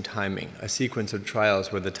same timing, a sequence of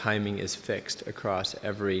trials where the timing is fixed across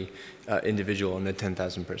every individual in the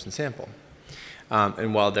 10,000 person sample.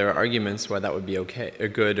 And while there are arguments why that would be okay, or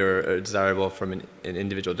good, or desirable from an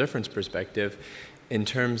individual difference perspective, in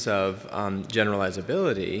terms of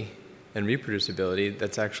generalizability and reproducibility,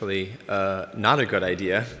 that's actually not a good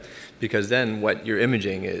idea, because then what you're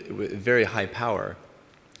imaging with very high power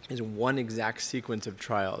is one exact sequence of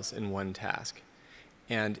trials in one task.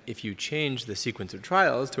 And if you change the sequence of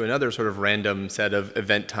trials to another sort of random set of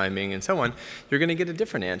event timing and so on, you're going to get a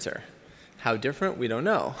different answer. How different? We don't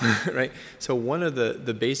know, right? So one of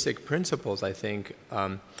the basic principles, I think,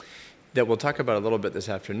 that we'll talk about a little bit this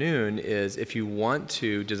afternoon is if you want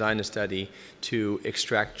to design a study to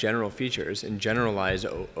extract general features and generalize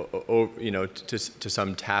to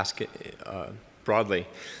some task broadly,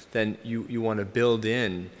 then you want to build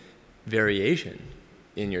in variation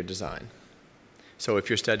in your design. So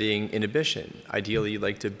if you're studying inhibition, ideally you'd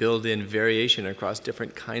like to build in variation across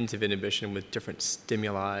different kinds of inhibition with different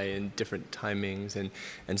stimuli and different timings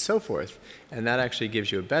and so forth. And that actually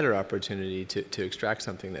gives you a better opportunity to extract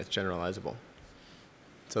something that's generalizable.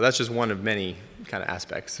 So that's just one of many kind of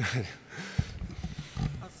aspects.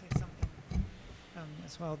 I'll say something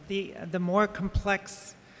as well. The more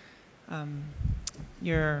complex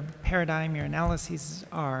your paradigm, your analyses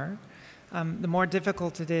are, the more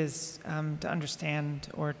difficult it is to understand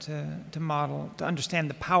or to model, to understand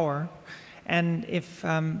the power. And if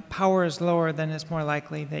power is lower, then it's more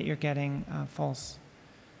likely that you're getting false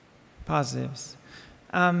positives.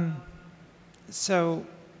 So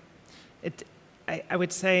I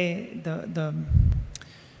would say the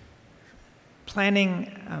planning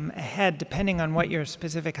ahead, depending on what your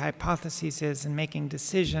specific hypothesis is, and making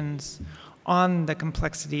decisions on the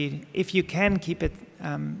complexity, if you can keep it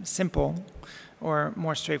simple or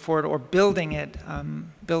more straightforward, or building it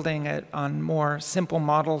on more simple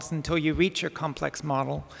models until you reach your complex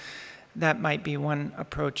model, that might be one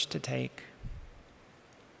approach to take.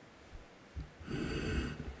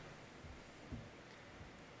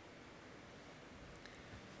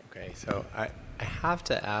 Okay, so I have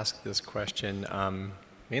to ask this question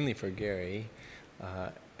mainly for Gary,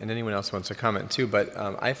 and anyone else wants to comment too, but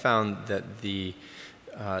I found that the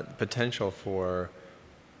potential for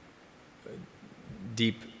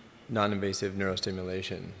deep, non-invasive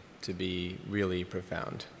neurostimulation to be really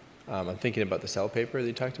profound. I'm thinking about the cell paper that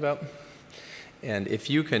you talked about. And if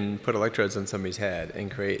you can put electrodes on somebody's head and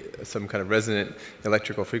create some kind of resonant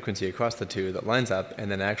electrical frequency across the two that lines up and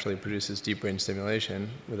then actually produces deep brain stimulation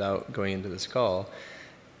without going into the skull,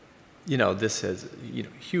 this has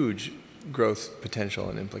huge growth potential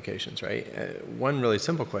and implications, right? One really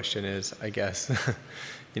simple question is, I guess,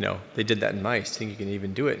 they did that in mice. Think you can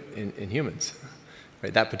even do it in humans,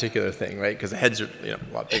 right? That particular thing, right? Because the heads are a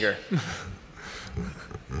lot bigger.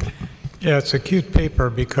 Yeah, it's a cute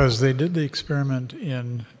paper because they did the experiment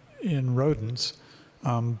in rodents,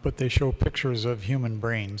 but they show pictures of human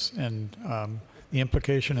brains, and the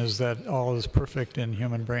implication is that all is perfect in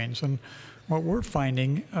human brains. And what we're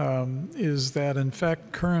finding is that, in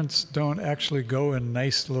fact, currents don't actually go in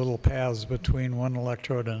nice little paths between one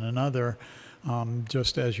electrode and another,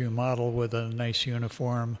 just as you model with a nice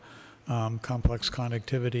uniform complex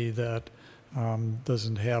conductivity that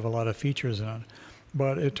doesn't have a lot of features in it.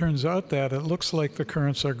 But it turns out that it looks like the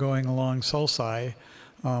currents are going along sulci,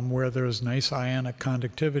 where there's nice ionic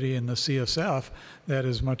conductivity in the CSF that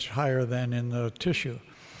is much higher than in the tissue.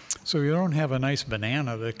 So you don't have a nice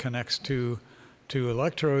banana that connects to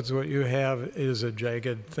electrodes. What you have is a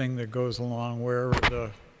jagged thing that goes along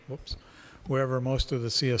wherever most of the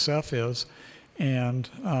CSF is,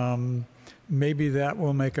 and maybe that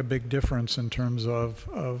will make a big difference in terms of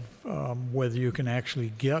whether you can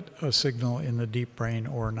actually get a signal in the deep brain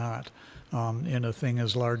or not in a thing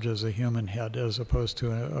as large as a human head as opposed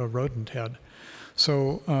to a rodent head.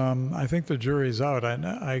 So I think the jury's out.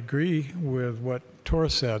 I agree with what Tor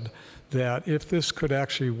said, that if this could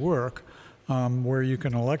actually work, where you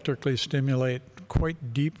can electrically stimulate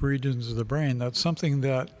quite deep regions of the brain, that's something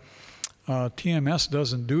that TMS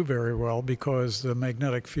doesn't do very well because the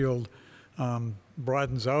magnetic field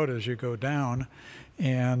broadens out as you go down,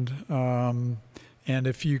 and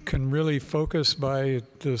if you can really focus by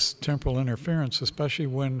this temporal interference, especially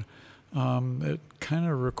when it kind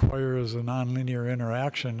of requires a nonlinear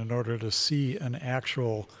interaction in order to see an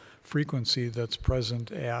actual frequency that's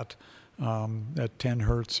present at 10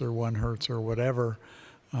 hertz or 1 hertz or whatever.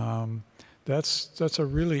 That's a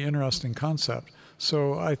really interesting concept.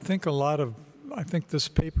 So I think this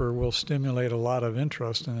paper will stimulate a lot of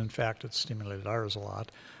interest, and in fact, it stimulated ours a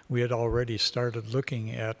lot. We had already started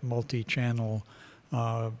looking at multi-channel,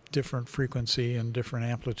 different frequency and different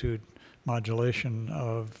amplitude modulation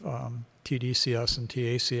of TDCS and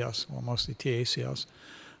TACS, well, mostly TACS.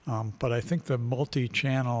 But I think the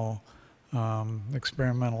multi-channel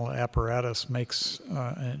experimental apparatus makes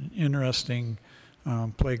an interesting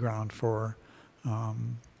playground for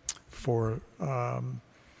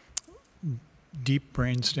deep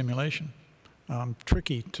brain stimulation.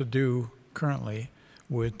 Tricky to do currently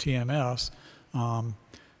with TMS,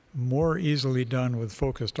 more easily done with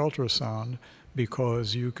focused ultrasound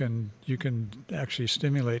because you can actually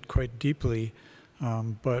stimulate quite deeply,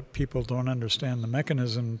 but people don't understand the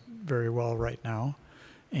mechanism very well right now,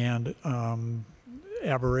 and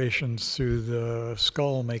aberrations through the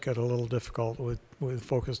skull make it a little difficult with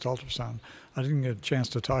focused ultrasound. I didn't get a chance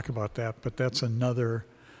to talk about that, but that's another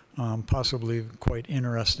possibly quite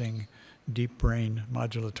interesting deep brain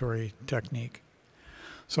modulatory technique.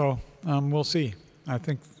 So we'll see. I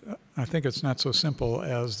think it's not so simple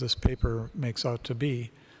as this paper makes out to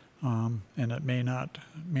be, and it may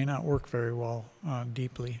not work very well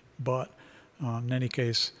deeply. But in any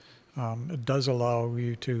case, it does allow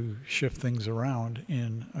you to shift things around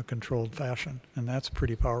in a controlled fashion, and that's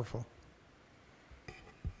pretty powerful.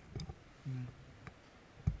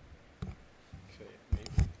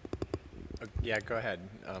 Yeah, go ahead.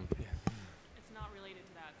 It's not related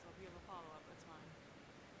to that, so if you have a follow-up, that's fine.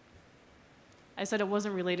 I said it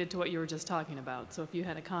wasn't related to what you were just talking about, so if you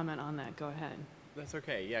had a comment on that, go ahead. That's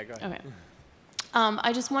okay. Yeah, go ahead. Okay.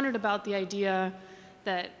 I just wondered about the idea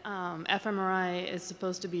that fMRI is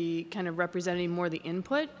supposed to be kind of representing more the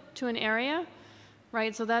input to an area,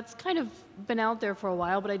 right? So that's kind of been out there for a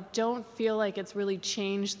while, but I don't feel like it's really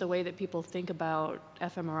changed the way that people think about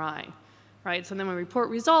fMRI, right? So then when we report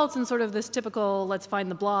results and sort of this typical let's find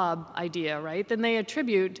the blob idea, right? Then they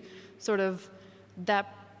attribute sort of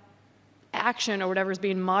that action or whatever is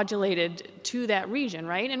being modulated to that region,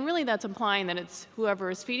 right? And really that's implying that it's whoever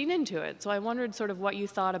is feeding into it. So I wondered sort of what you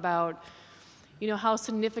thought about, you know, how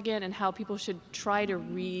significant and how people should try to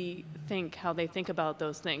rethink how they think about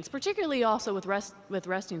those things, particularly also with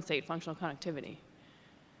resting state functional connectivity.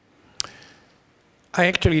 I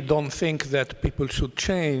actually don't think that people should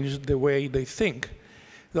change the way they think.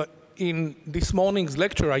 In this morning's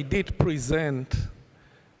lecture, I did present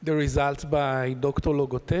the results by Dr.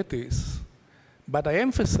 Logothetis, but I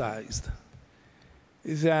emphasized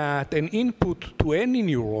that an input to any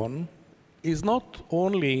neuron is not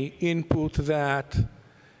only input that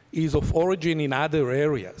is of origin in other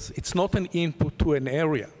areas. It's not an input to an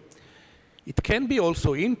area. It can be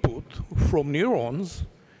also input from neurons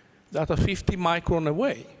that are 50 micron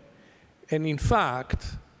away. And in fact,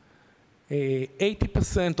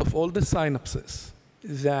 80% of all the synapses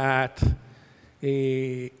that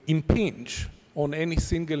impinge on any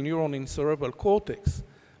single neuron in cerebral cortex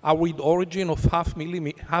are with origin of half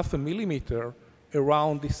a millimeter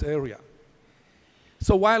around this area.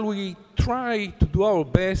 So while we try to do our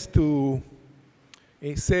best to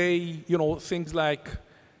say, you know, things like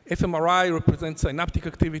fMRI represents synaptic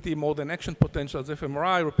activity more than action potentials,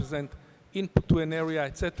 fMRI represent input to an area,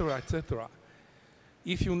 et cetera,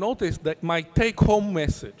 if you notice that my take-home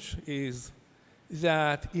message is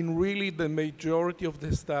that in really the majority of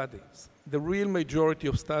the studies, the real majority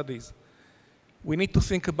of studies, we need to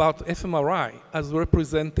think about fMRI as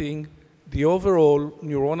representing the overall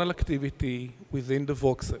neuronal activity within the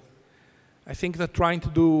voxel. I think that trying to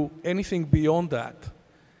do anything beyond that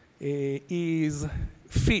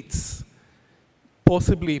fits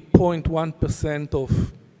possibly 0.1%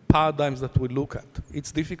 of paradigms that we look at.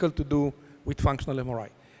 It's difficult to do with functional MRI,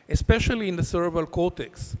 especially in the cerebral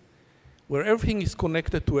cortex, where everything is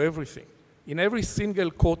connected to everything. In every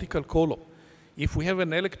single cortical column, if we have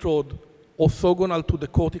an electrode orthogonal to the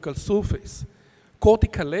cortical surface,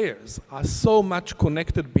 cortical layers are so much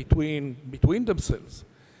connected between themselves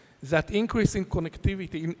that increase in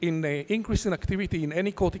connectivity, increase in activity in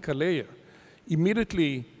any cortical layer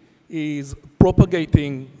immediately is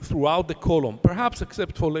propagating throughout the column, perhaps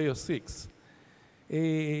except for layer 6.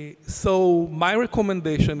 So my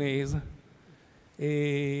recommendation is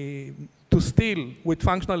to still with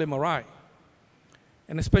functional MRI.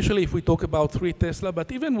 And especially if we talk about 3 Tesla,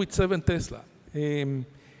 but even with 7 Tesla,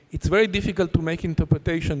 it's very difficult to make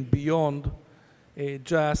interpretation beyond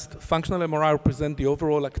just functional MRI represent the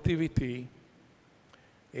overall activity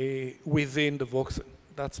within the voxel.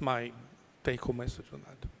 That's my take-home message on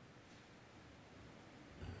that.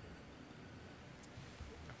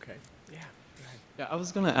 Okay. Yeah. Yeah, I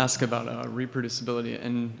was going to ask about reproducibility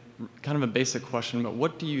and kind of a basic question, but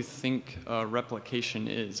what do you think replication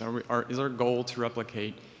is? Is our goal to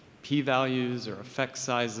replicate p-values or effect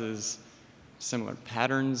sizes, similar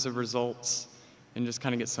patterns of results, and just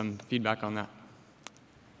kind of get some feedback on that?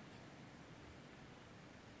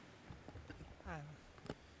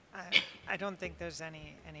 I don't think there's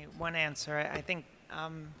any one answer. I think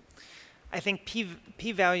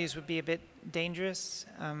p-values would be a bit dangerous,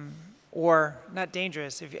 or not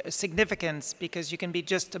dangerous, significance, because you can be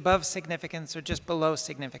just above significance or just below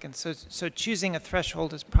significance. So choosing a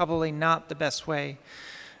threshold is probably not the best way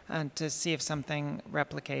to see if something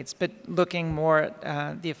replicates. But looking more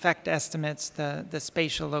at the effect estimates, the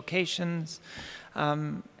spatial locations,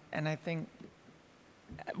 and I think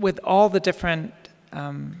with all the different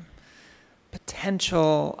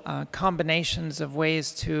potential combinations of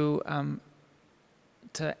ways to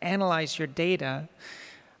analyze your data.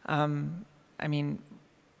 I mean,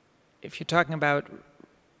 if you're talking about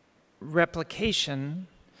replication,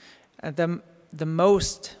 the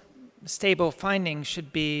most stable findings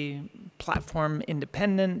should be platform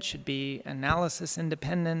independent, should be analysis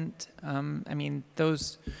independent. I mean,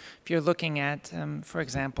 those, if you're looking at, for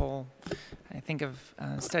example, I think of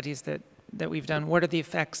studies that we've done, what are the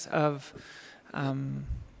effects of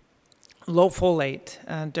low folate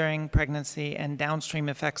during pregnancy and downstream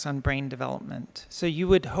effects on brain development. So you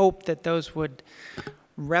would hope that those would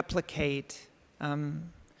replicate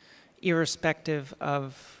irrespective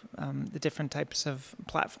of the different types of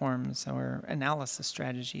platforms or analysis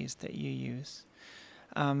strategies that you use.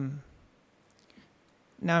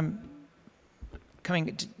 Now I'm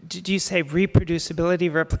coming, did you say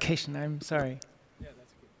reproducibility, replication? I'm sorry. Yeah,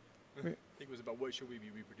 that's good. I think it was about what should we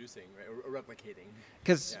be reproducing, right, or replicating.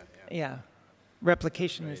 Because, yeah,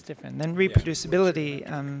 replication is different. Then reproducibility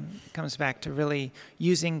comes back to really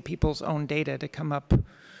using people's own data to come up,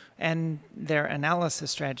 and their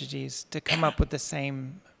analysis strategies to come up with the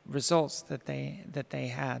same results that they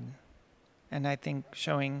had. And I think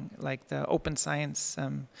showing, like the Open Science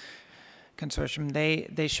Consortium,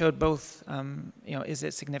 they showed both, you know, is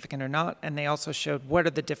it significant or not, and they also showed what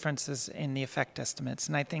are the differences in the effect estimates.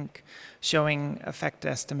 And I think showing effect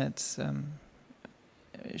estimates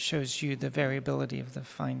shows you the variability of the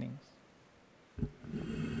findings.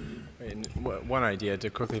 And one idea to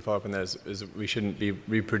quickly follow up on that is we shouldn't be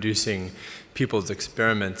reproducing people's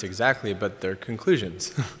experiments exactly, but their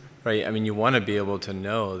conclusions, right? I mean, you want to be able to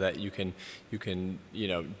know that you can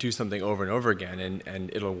do something over and over again,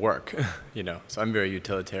 and it'll work, you know. So I'm very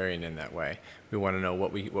utilitarian in that way. We want to know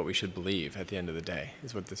what we should believe at the end of the day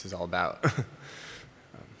is what this is all about.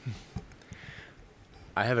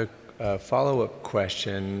 I have a follow-up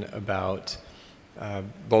question about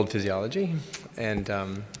bold physiology,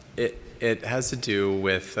 and it has to do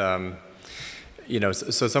with,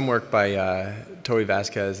 so some work by Tori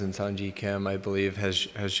Vasquez and Sanji Kim, I believe,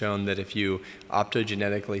 has shown that if you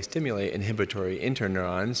optogenetically stimulate inhibitory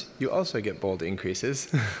interneurons, you also get bold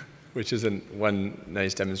increases, which is one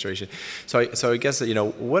nice demonstration. So I guess,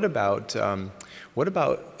 what about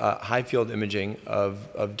high field imaging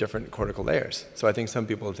of different cortical layers? So I think some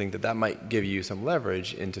people think that might give you some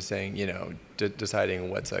leverage into saying,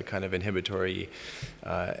 deciding what's a kind of inhibitory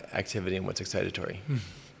activity and what's excitatory.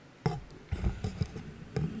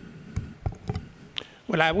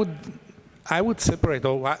 Well, I would separate,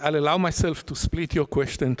 or I'll allow myself to split your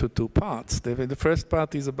question into 2 parts. The first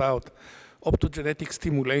part is about optogenetic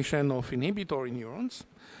stimulation of inhibitory neurons.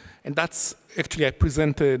 And that's actually, I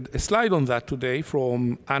presented a slide on that today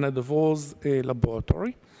from Anna DeVore's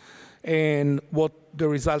laboratory. And what the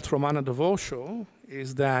results from Anna DeVore show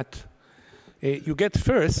is that you get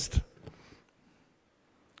first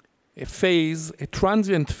a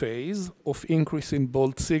transient phase of increase in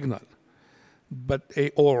bold signal. But,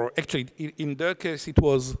 or actually, in their case, it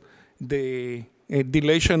was the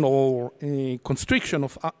dilation or constriction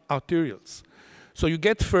of arterioles. So you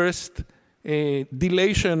get first a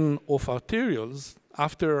dilation of arterioles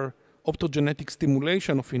after optogenetic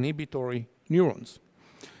stimulation of inhibitory neurons.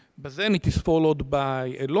 But then it is followed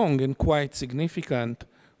by a long and quite significant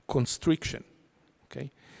constriction.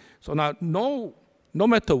 Okay? So now, no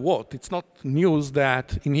matter what, it's not news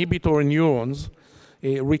that inhibitory neurons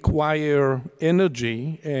require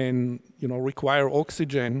energy and require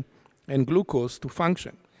oxygen and glucose to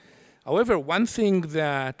function. However, one thing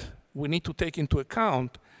that we need to take into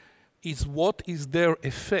account is what is their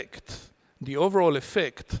effect, the overall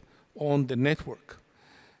effect on the network.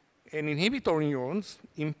 And inhibitory neurons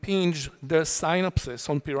impinge their synapses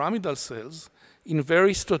on pyramidal cells in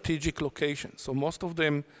very strategic locations. So most of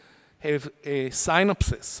them have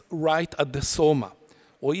synapses right at the soma,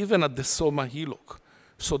 or even at the soma hillock.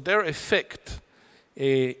 So their effect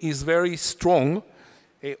is very strong.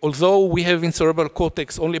 Although we have in cerebral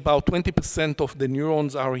cortex only about 20% of the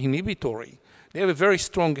neurons are inhibitory, they have a very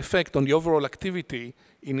strong effect on the overall activity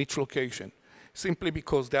in each location, simply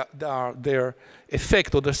because their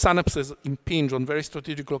effect or their synapses impinge on very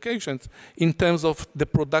strategic locations in terms of the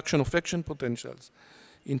production of action potentials,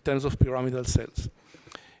 in terms of pyramidal cells.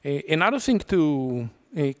 Another thing to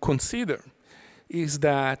consider is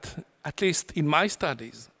that, at least in my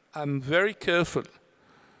studies, I'm very careful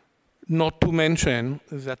not to mention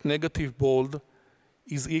that negative BOLD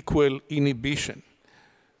is equal inhibition.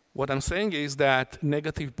 What I'm saying is that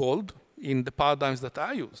negative BOLD, in the paradigms that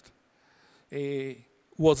I used,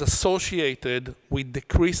 was associated with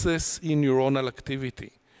decreases in neuronal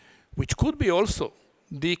activity, which could be also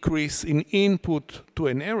decrease in input to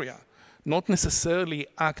an area, not necessarily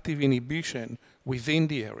active inhibition within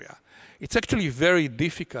the area. It's actually very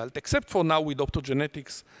difficult, except for now with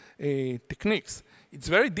optogenetics techniques, it's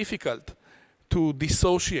very difficult to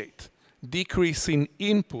dissociate decrease in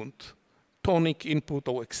input, tonic input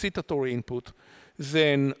or excitatory input,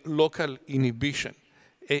 than local inhibition.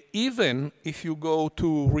 Even if you go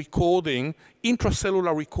to recording,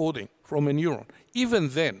 intracellular recording from a neuron, even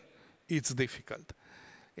then it's difficult.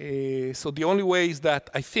 So the only ways that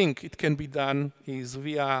I think it can be done is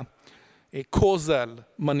via a causal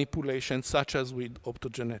manipulation, such as with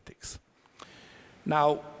optogenetics.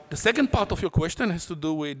 Now, the second part of your question has to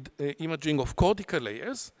do with imaging of cortical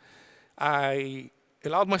layers. I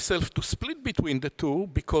allowed myself to split between the two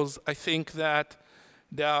because I think that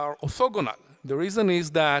they are orthogonal. The reason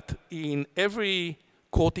is that in every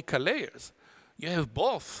cortical layers, you have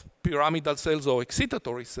both pyramidal cells or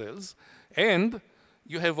excitatory cells, and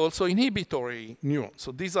you have also inhibitory neurons.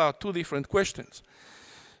 So these are two different questions.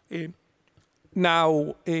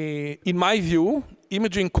 Now, in my view,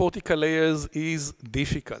 imaging cortical layers is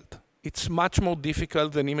difficult. It's much more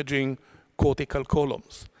difficult than imaging cortical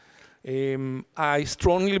columns. I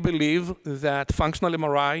strongly believe that functional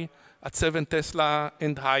MRI at 7 Tesla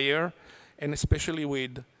and higher, and especially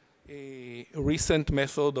with a recent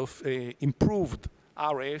method of improved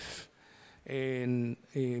RF, and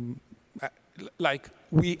like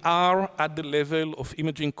we are at the level of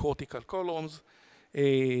imaging cortical columns.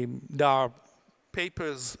 There are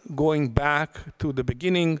papers going back to the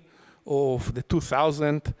beginning of the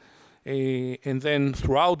 2000, and then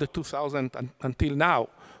throughout the 2000 until now,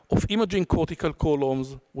 of imaging cortical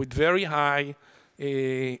columns with very high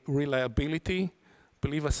reliability. I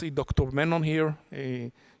believe I see Dr. Menon here.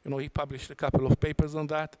 He published a couple of papers on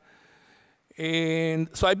that. And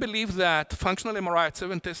so I believe that functional MRI at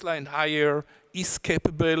 7 Tesla and higher is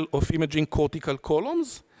capable of imaging cortical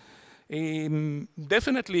columns.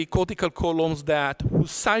 Definitely cortical columns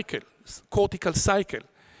whose cortical cycle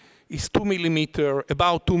is 2 millimeter,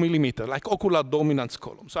 about 2 millimeter, like ocular dominance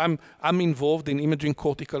columns. So I'm involved in imaging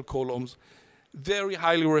cortical columns, very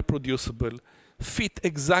highly reproducible, fit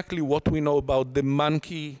exactly what we know about the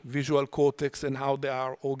monkey visual cortex and how they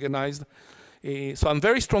are organized. So I'm a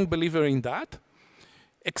very strong believer in that,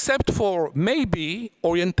 except for maybe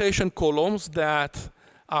orientation columns that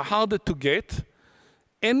are harder to get.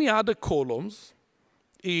 Any other columns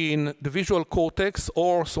in the visual cortex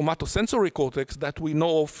or somatosensory cortex that we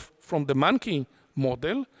know of from the monkey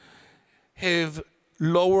model have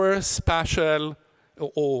lower spatial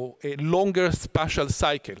or a longer spatial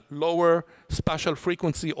cycle, lower spatial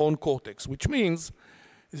frequency on cortex, which means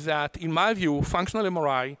that, in my view, functional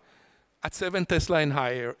MRI at 7 Tesla and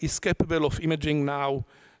higher is capable of imaging now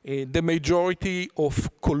the majority of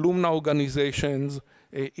columnar organizations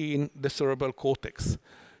in the cerebral cortex.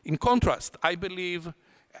 In contrast, I believe,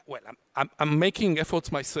 well, I'm making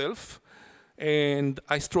efforts myself, and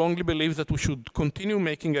I strongly believe that we should continue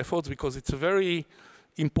making efforts because it's a very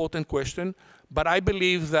important question, but I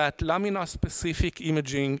believe that lamina-specific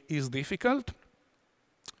imaging is difficult.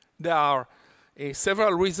 There are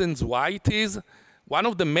several reasons why it is. One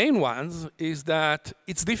of the main ones is that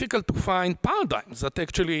it's difficult to find paradigms that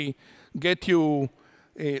actually get you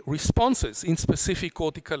responses in specific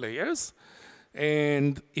cortical layers.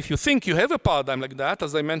 And if you think you have a paradigm like that,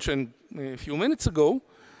 as I mentioned a few minutes ago,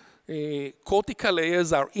 cortical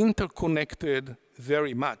layers are interconnected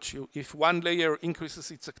very much. If one layer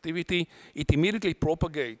increases its activity, it immediately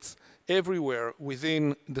propagates everywhere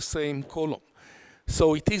within the same column.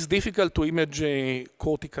 So it is difficult to image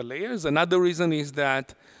cortical layers. Another reason is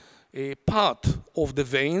that a part of the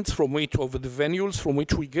veins from which, of the venules from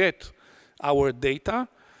which we get our data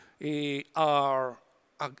are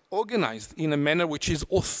organized in a manner which is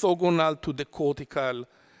orthogonal to the cortical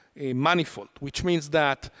manifold, which means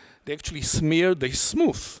that they actually smear, they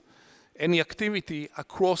smooth any activity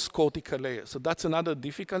across cortical layers. So that's another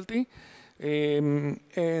difficulty,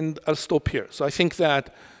 and I'll stop here. So I think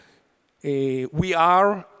that we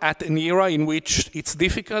are at an era in which it's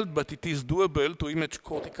difficult, but it is doable to image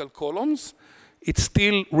cortical columns. It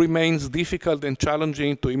still remains difficult and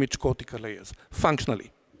challenging to image cortical layers,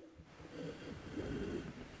 functionally.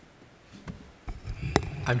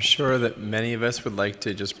 I'm sure that many of us would like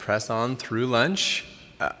to just press on through lunch,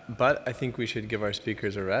 but I think we should give our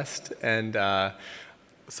speakers a rest. And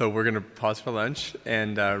so we're going to pause for lunch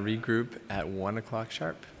and regroup at 1 o'clock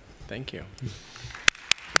sharp. Thank you.